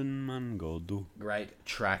 What the man go do? Great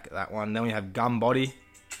track, that one. Then we have Gun Body.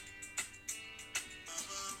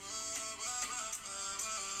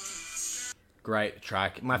 Great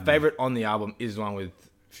track. My favorite on the album is the one with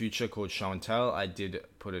Future called Show and Tell. I did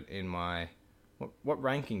put it in my... What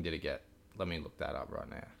ranking did it get? Let me look that up right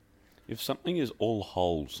now. If something is all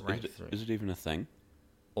holes, Rank is it even a thing?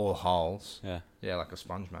 All holes. Yeah. Yeah, like a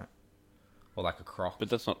sponge, mate. Or like a croc. But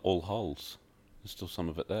that's not all holes. There's still some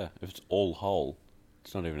of it there. If it's all whole,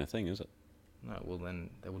 it's not even a thing, is it? No, well then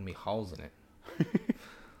there wouldn't be holes in it.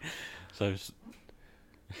 So,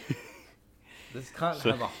 This can't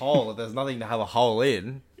have a hole if there's nothing to have a hole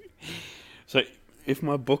in. so if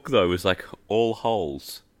my book though is like all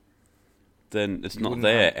holes, then it's not wouldn't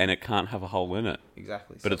there have- and it can't have a hole in it.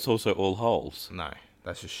 Exactly. But so- it's also all holes. No,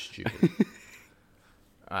 that's just stupid.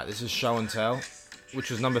 Alright, this is Show and Tell, which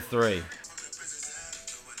was number 3.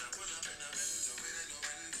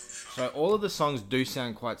 So all of the songs do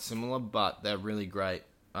sound quite similar, but they're really great.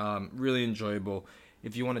 Really enjoyable.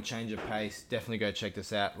 If you want to change your pace, definitely go check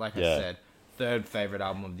this out. Like I Yeah. said, 3rd favourite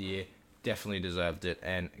album of the year. Definitely deserved it.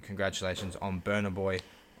 And congratulations on Burna Boy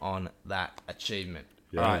on that achievement.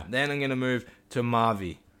 Yeah. Alright, then I'm going to move to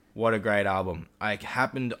Marvy. What a great album. I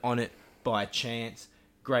happened on it by chance.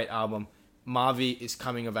 Great album. Marvy is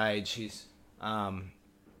coming of age. He's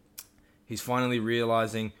finally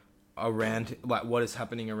realizing around like what is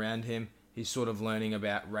happening around him. He's sort of learning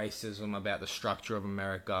about racism, about the structure of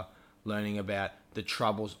America, learning about the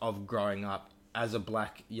troubles of growing up as a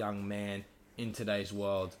black young man in today's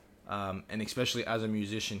world, and especially as a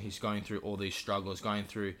musician, he's going through all these struggles, going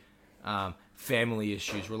through family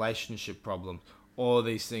issues, relationship problems, all of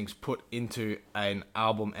these things put into an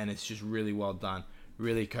album, and it's just really well done,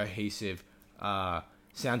 really cohesive.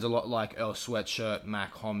 Sounds a lot like Earl Sweatshirt,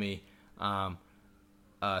 Mac Homie,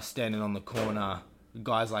 Standing on the Corner,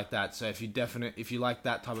 guys like that. So if you like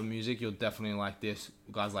that type of music, you'll definitely like this.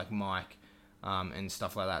 Guys like Mike, and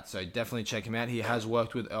stuff like that. So definitely check him out. He has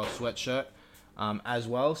worked with Earl Sweatshirt as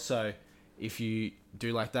well. So if you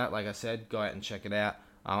do like that, like I said, go out and check it out.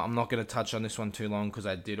 I'm not going to touch on this one too long because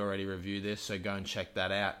I did already review this. So go and check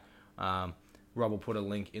that out. Rob will put a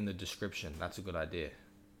link in the description. That's a good idea.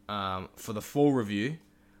 For the full review,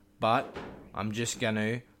 but I'm just going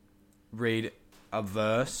to read a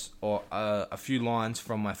verse or a few lines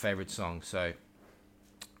from my favorite song. So,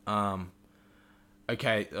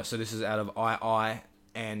 okay, so this is out of I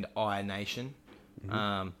and I Nation.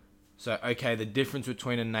 So, okay, the difference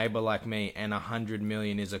between a neighbor like me and 100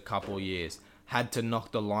 million is a couple years. Had to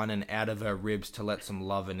knock the lining out of her ribs to let some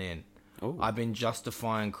lovin' in. Ooh. I've been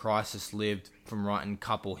justifying crisis lived from writing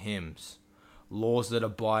couple hymns. Laws that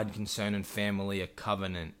abide concerning family a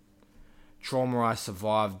covenant. Trauma I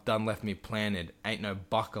survived done left me planted. Ain't no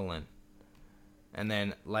buckling. And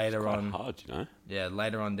then later Quite on, hard, you know. yeah,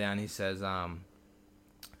 later on down he says, I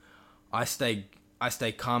stay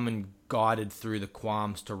calm and guided through the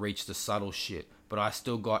qualms to reach the subtle shit, but I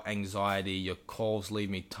still got anxiety. Your calls leave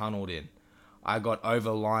me tunneled in. I got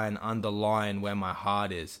overlying, underlying where my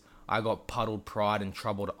heart is. I got puddled pride and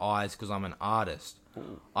troubled eyes because I'm an artist.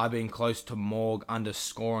 I've been close to morgue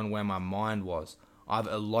underscoring where my mind was. I've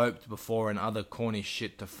eloped before in other corny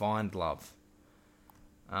shit to find love.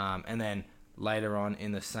 And then later on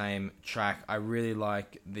in the same track, I really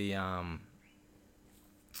like the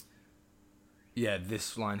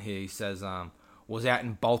this line here. He says, was out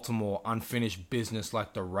in Baltimore, unfinished business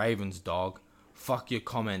like the Ravens, dog. Fuck your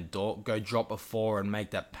comment, dork. Go drop a 4 and make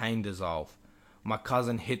that pain dissolve. My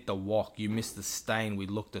cousin hit the walk. You missed the stain. We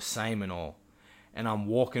look the same and all. And I'm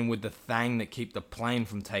walking with the thing that keep the plane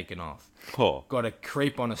from taking off. Oh, Got a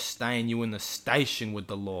creep on a stain. You in the station with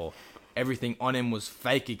the law. Everything on him was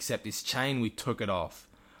fake except his chain. We took it off.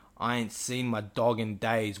 I ain't seen my dog in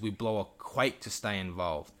days. We blow a quake to stay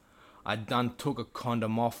involved. I done took a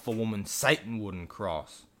condom off for woman Satan wouldn't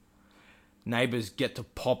cross. Neighbors get to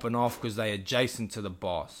popping off 'cause they adjacent to the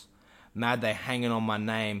boss. Mad they hanging on my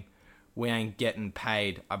name. We ain't getting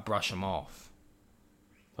paid. I brush 'em off.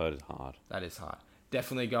 that is hard. That is hard.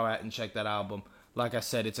 Definitely go out and check that album. Like I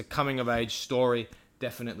said, it's a coming of age story.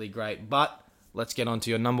 Definitely great. But let's get on to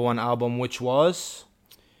your number 1 album, which was...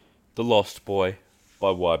 The Lost Boy by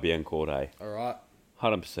YBN Cordae. Alright.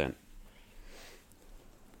 100%.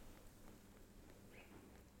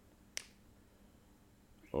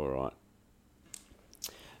 Alright.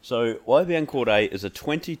 So YBN Cordae is a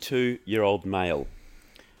 22-year-old male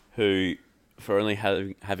who, for only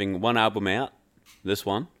having one album out, this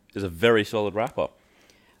one, is a very solid rapper.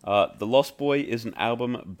 The Lost Boy is an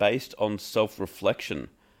album based on self-reflection.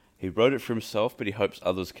 He wrote it for himself, but he hopes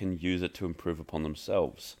others can use it to improve upon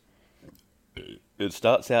themselves. It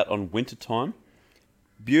starts out on Wintertime.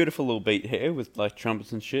 Beautiful little beat here with like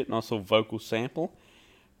trumpets and shit, nice little vocal sample.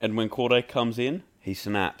 And when Cordae comes in, he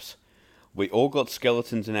snaps. We all got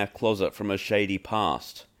skeletons in our closet from a shady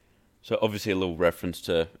past. So obviously a little reference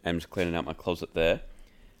to M's cleaning out my closet there.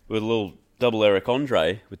 With a little double Eric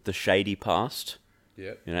Andre with the shady past.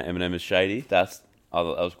 Yep. You know, Eminem is shady. That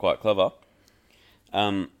was quite clever.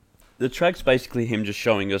 The track's basically him just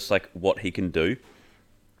showing us like what he can do.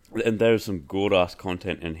 And there's some good ass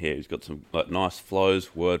content in here. He's got some like nice flows,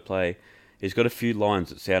 wordplay. He's got a few lines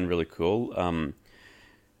that sound really cool.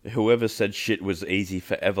 Whoever said shit was easy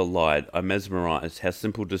forever lied. I mesmerized how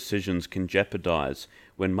simple decisions can jeopardize.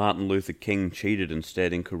 When Martin Luther King cheated and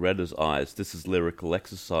stared in Coretta's eyes, this is lyrical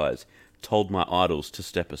exercise. Told my idols to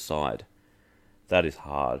step aside. That is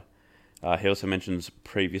hard. He also mentions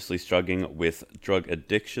previously struggling with drug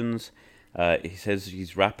addictions. He says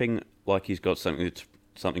he's rapping like he's got something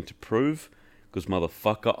to prove, because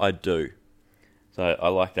motherfucker, I do. So I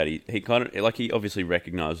like that. He kind of like he obviously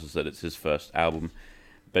recognizes that it's his first album,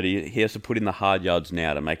 but he has to put in the hard yards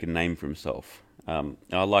now to make a name for himself. And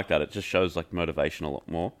I like that. It just shows like motivation a lot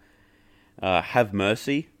more. Have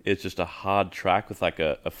Mercy is just a hard track with like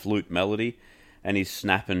a flute melody, and he's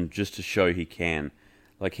snapping just to show he can.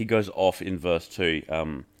 Like he goes off in verse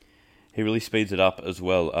 2. He really speeds it up as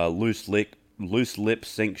well. Loose lip,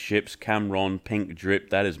 sink ships, Cameron, pink drip.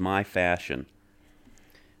 That is my fashion.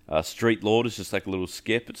 Street Lord is just like a little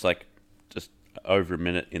skip. It's like just over a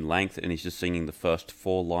minute in length, and he's just singing the first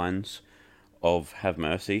 4 lines of Have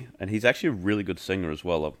Mercy. And he's actually a really good singer as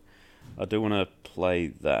well. I do want to play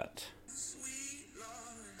that.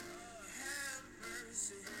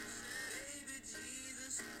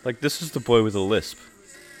 Like, this is the boy with a lisp.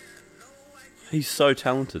 He's so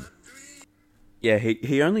talented. Yeah,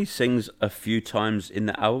 he only sings a few times in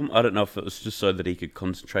the album. I don't know if it was just so that he could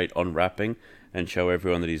concentrate on rapping and show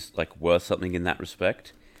everyone that he's like worth something in that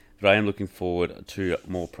respect. But I am looking forward to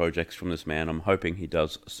more projects from this man. I'm hoping he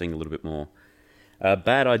does sing a little bit more.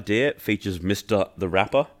 Bad Idea features Mr. the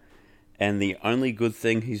Rapper, and the only good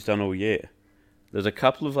thing he's done all year. There's a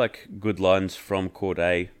couple of like good lines from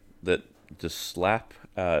Cordae that just slap.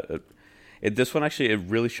 This one actually, it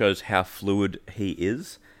really shows how fluid he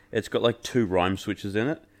is. It's got like 2 rhyme switches in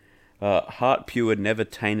it. Heart pure, never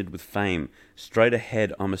tainted with fame. Straight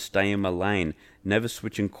ahead, I'ma stay in my lane. Never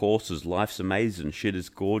switching courses, life's amazing, shit is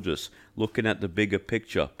gorgeous. Looking at the bigger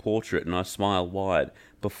picture, portrait, and I smile wide.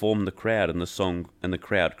 Perform the crowd and the song, and the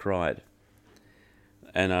crowd cried.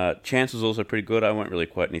 And Chance was also pretty good. I won't really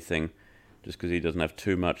quote anything, just because he doesn't have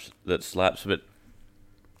too much that slaps. But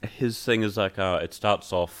his thing is like, it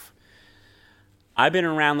starts off, I've been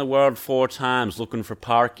around the world 4 times looking for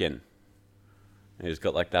parking. And he's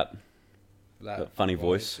got like that funny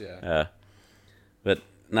voice. Yeah. But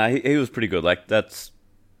no, he was pretty good. Like it's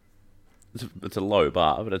a low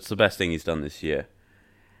bar, but it's the best thing he's done this year.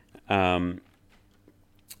 And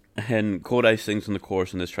Cordae sings in the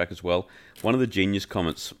chorus in this track as well. One of the Genius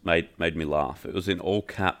comments made me laugh. It was in all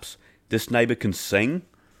caps. This neighbor can sing.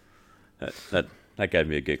 That gave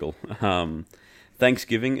me a giggle.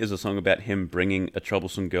 Thanksgiving is a song about him bringing a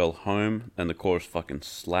troublesome girl home, and the chorus fucking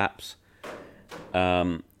slaps.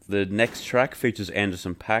 The next track features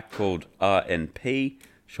Anderson .Paak called RNP,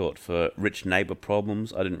 short for Rich Neighbor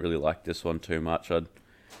Problems. I didn't really like this one too much. I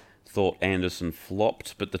thought Anderson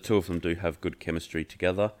flopped, but the two of them do have good chemistry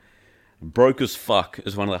together. Broke as Fuck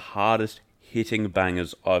is one of the hardest hitting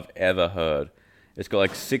bangers I've ever heard. It's got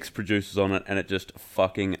like 6 producers on it, and it just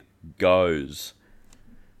fucking goes.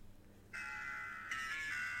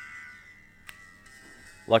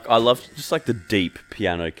 Like, I love just like the deep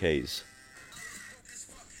piano keys.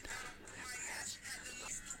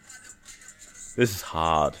 This is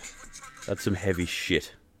hard. That's some heavy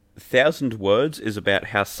shit. 1,000 Words is about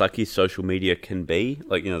how sucky social media can be.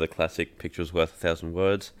 Like, you know, the classic picture's worth 1,000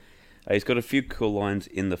 words. He's got a few cool lines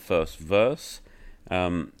in the first verse.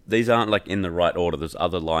 These aren't like in the right order. There's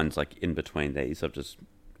other lines like in between these. I've just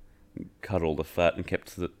cut all the fat and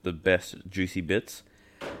kept the best juicy bits.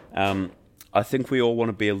 I think we all want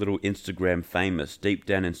to be a little Instagram famous. Deep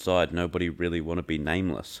down inside, nobody really want to be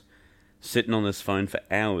nameless. Sitting on this phone for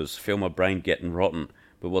hours, feel my brain getting rotten.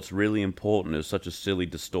 But what's really important is such a silly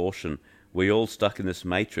distortion. We all stuck in this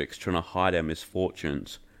matrix trying to hide our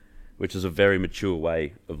misfortunes, which is a very mature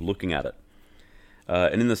way of looking at it.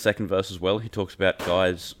 And in the second verse as well, he talks about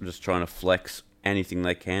guys just trying to flex anything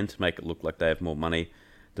they can to make it look like they have more money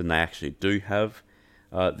than they actually do have.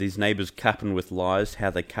 These neighbours capping with lies, how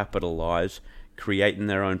they capitalise, creating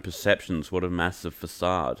their own perceptions, what a massive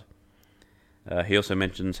facade. He also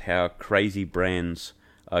mentions how crazy brands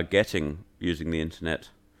are getting using the internet,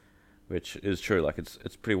 which is true. Like, it's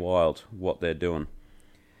pretty wild what they're doing.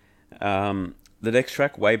 The next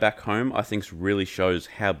track, Way Back Home, I think really shows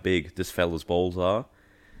how big this fella's balls are.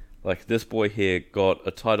 Like, this boy here got a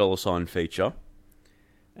Ty Dolla $ign feature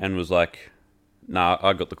and was like, nah,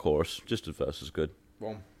 I got the chorus. Just the verse is good.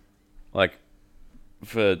 Boom. Like,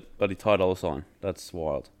 for bloody Ty Dolla $ign, that's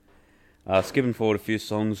wild. Skipping forward a few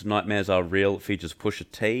songs, Nightmares Are Real features Pusha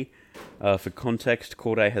T. For context,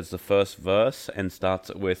 Cordae has the first verse and starts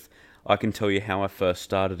it with, I can tell you how I first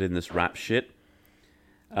started in this rap shit.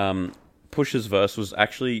 Pusha's verse was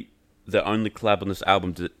actually the only collab on this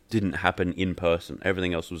album that didn't happen in person.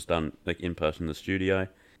 Everything else was done like in person in the studio.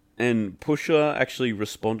 And Pusha actually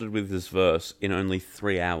responded with this verse in only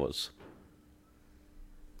 3 hours.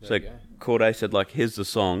 So Cordae said, like, here's the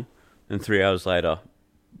song, and 3 hours later,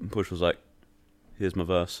 Push was like, here's my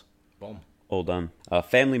verse. Boom. All done.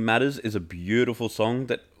 Family Matters is a beautiful song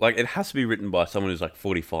that, like, it has to be written by someone who's like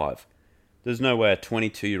 45. There's no way a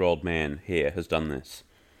 22-year-old man here has done this.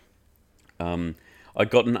 I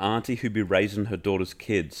got an auntie who be raising her daughter's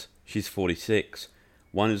kids. She's 46.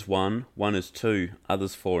 One is 1, one is 2,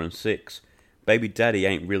 others 4 and 6. Baby daddy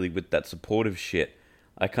ain't really with that supportive shit.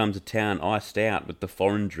 I come to town iced out with the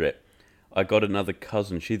foreign drip. I got another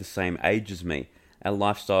cousin, she the same age as me. Our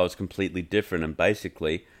lifestyle is completely different, and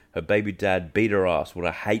basically, her baby dad beat her ass, what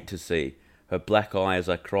I hate to see. Her black eye as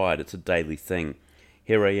I cried, it's a daily thing.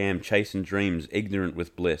 Here I am, chasing dreams, ignorant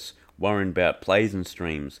with bliss, worrying about plays and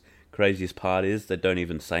streams. Craziest part is, they don't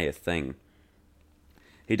even say a thing.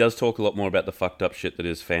 He does talk a lot more about the fucked up shit that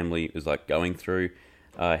his family is like going through.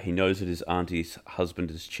 He knows that his auntie's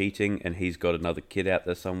husband is cheating, and he's got another kid out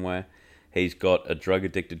there somewhere. He's got a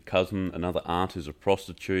drug-addicted cousin, another aunt who's a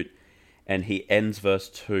prostitute. And he ends verse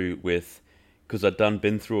 2 with, "'Cause I done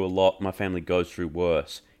been through a lot, my family goes through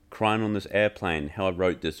worse. Crying on this airplane, how I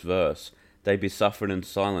wrote this verse. They be suffering in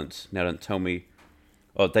silence, now don't tell me...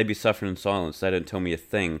 Oh, they be suffering in silence, they don't tell me a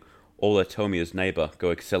thing. All they tell me is, neighbour,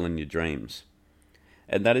 go excel in your dreams."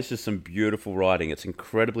 And that is just some beautiful writing. It's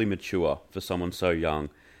incredibly mature for someone so young.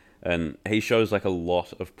 And he shows like a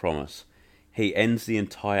lot of promise. He ends the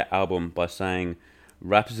entire album by saying,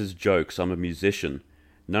 "Rappers is jokes, I'm a musician.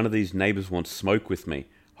 None of these neighbours want smoke with me.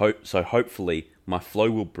 So hopefully my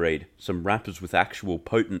flow will breed some rappers with actual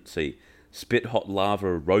potency. Spit hot lava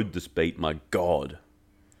erode this beat, my god."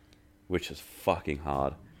 Which is fucking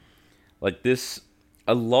hard. Like this,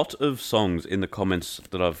 a lot of songs in the comments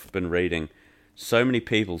that I've been reading, so many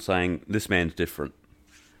people saying, this man's different.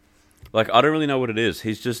 Like, I don't really know what it is.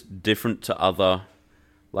 He's just different to other,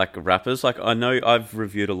 like, rappers. Like, I know I've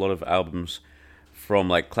reviewed a lot of albums from,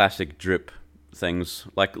 like, classic drip things.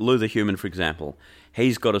 Like, Lou the Human, for example.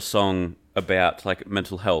 He's got a song about, like,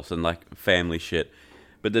 mental health and, like, family shit.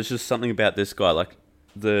 But there's just something about this guy, like,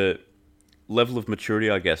 the level of maturity,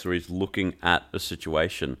 I guess, where he's looking at a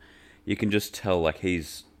situation. You can just tell, like,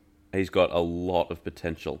 he's got a lot of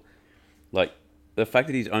potential. Like, the fact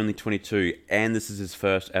that he's only 22 and this is his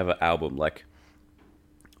first ever album, like,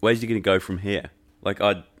 where's he going to go from here? Like,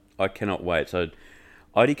 I cannot wait. So,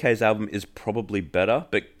 IDK's album is probably better,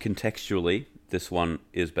 but contextually, this one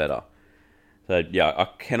is better. So, yeah, I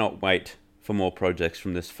cannot wait for more projects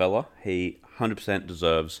from this fella. He 100%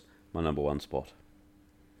 deserves my number one spot.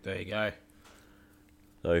 There you go.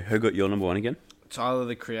 So, who got your number one again? Tyler,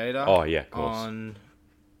 the Creator. Oh, yeah, of course.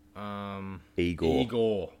 On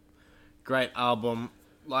Igor. Great album.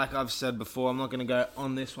 Like I've said before, I'm not going to go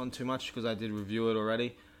on this one too much because I did review it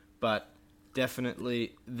already. But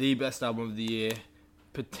definitely the best album of the year.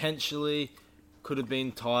 Potentially could have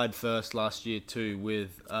been tied first last year too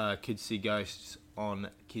with Kids See Ghosts on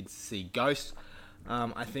Kids See Ghosts.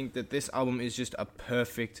 I think that this album is just a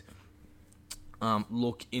perfect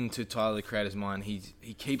look into Tyler, the Creator's mind.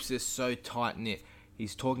 He keeps this so tight-knit.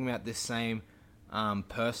 He's talking about this same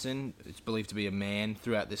person. It's believed to be a man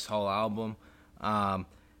throughout this whole album.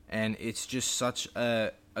 And it's just such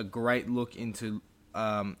a great look into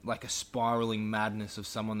like a spiraling madness of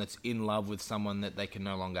someone that's in love with someone that they can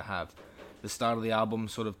no longer have. The start of the album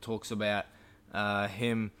sort of talks about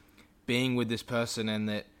him being with this person and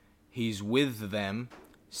that he's with them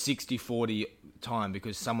 60-40 time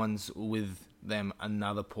because someone's with them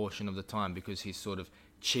another portion of the time because he's sort of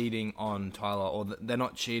cheating on Tyler, or they're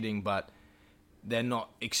not cheating, but they're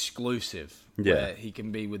not exclusive. Yeah. Where he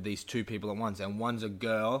can be with these two people at once, and one's a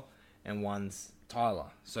girl and one's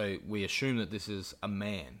Tyler. So we assume that this is a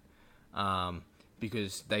man,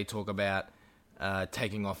 because they talk about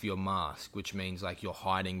taking off your mask, which means like you're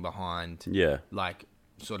hiding behind, like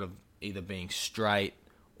sort of either being straight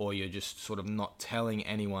or you're just sort of not telling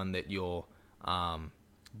anyone that you're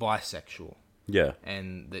bisexual. Yeah.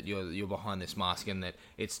 And that you're behind this mask, and that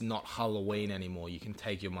it's not Halloween anymore. You can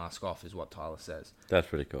take your mask off, is what Tyler says. That's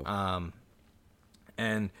pretty cool.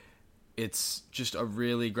 And it's just a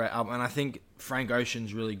really great album. And I think Frank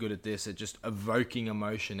Ocean's really good at this, at just evoking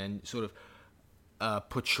emotion and sort of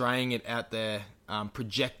portraying it out there,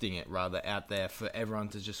 projecting it rather out there for everyone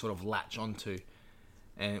to just sort of latch onto.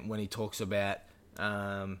 And when he talks about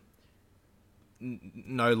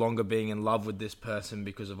no longer being in love with this person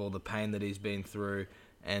because of all the pain that he's been through,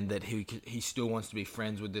 and that he still wants to be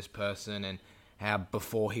friends with this person, and how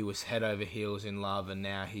before he was head over heels in love, and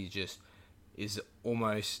now he just is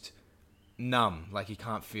almost numb, like he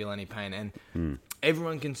can't feel any pain. And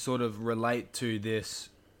everyone can sort of relate to this,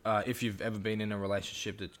 if you've ever been in a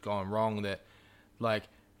relationship that's gone wrong, that like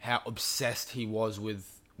how obsessed he was with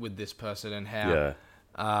this person, and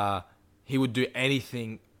how he would do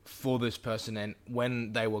anything for this person, and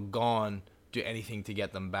when they were gone, do anything to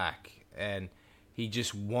get them back. And he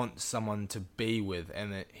just wants someone to be with,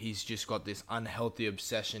 and that he's just got this unhealthy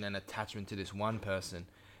obsession and attachment to this one person,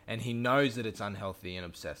 and he knows that it's unhealthy and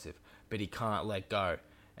obsessive, but he can't let go.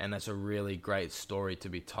 And that's a really great story to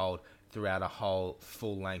be told throughout a whole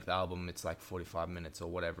full-length album. It's like 45 minutes or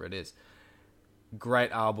whatever it is.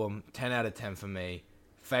 Great album, 10 out of 10 for me.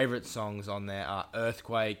 Favorite songs on there are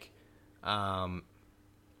Earthquake,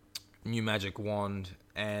 New Magic Wand,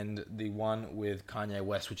 and the one with Kanye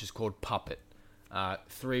West, which is called Puppet.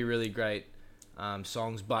 3 really great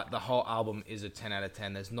songs, but the whole album is a 10 out of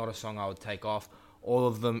 10. There's not a song I would take off. All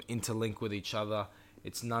of them interlink with each other.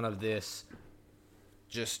 It's none of this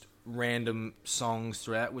just random songs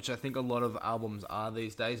throughout, which I think a lot of albums are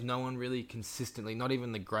these days. No one really consistently, not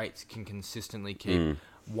even the greats, can consistently keep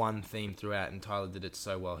one theme throughout, and Tyler did it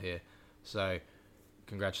so well here. So,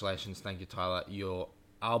 congratulations. Thank you, Tyler. Your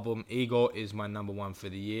album, Igor, is my number 1 for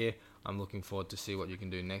the year. I'm looking forward to see what you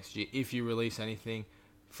can do next year. If you release anything,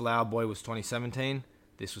 Flower Boy was 2017.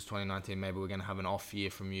 This was 2019. Maybe we're going to have an off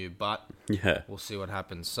year from you, but we'll see what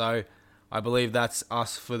happens. So, I believe that's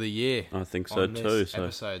us for the year. I think so too.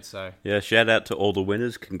 Episode, so yeah, shout out to all the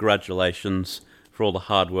winners. Congratulations for all the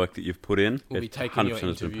hard work that you've put in. We'll be taking your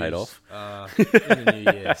interviews been paid off. In the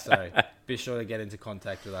new year. So be sure to get into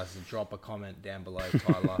contact with us and drop a comment down below,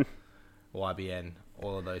 Tyler, YBN,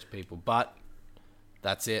 all of those people. But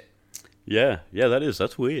that's it. Yeah,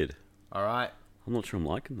 that's weird. All right. I'm not sure I'm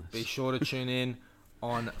liking this. Be sure to tune in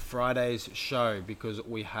on Friday's show, because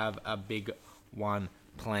we have a big one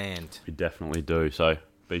planned. We definitely do, so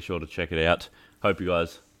be sure to check it out. Hope you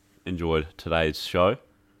guys enjoyed today's show.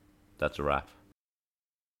 That's a wrap.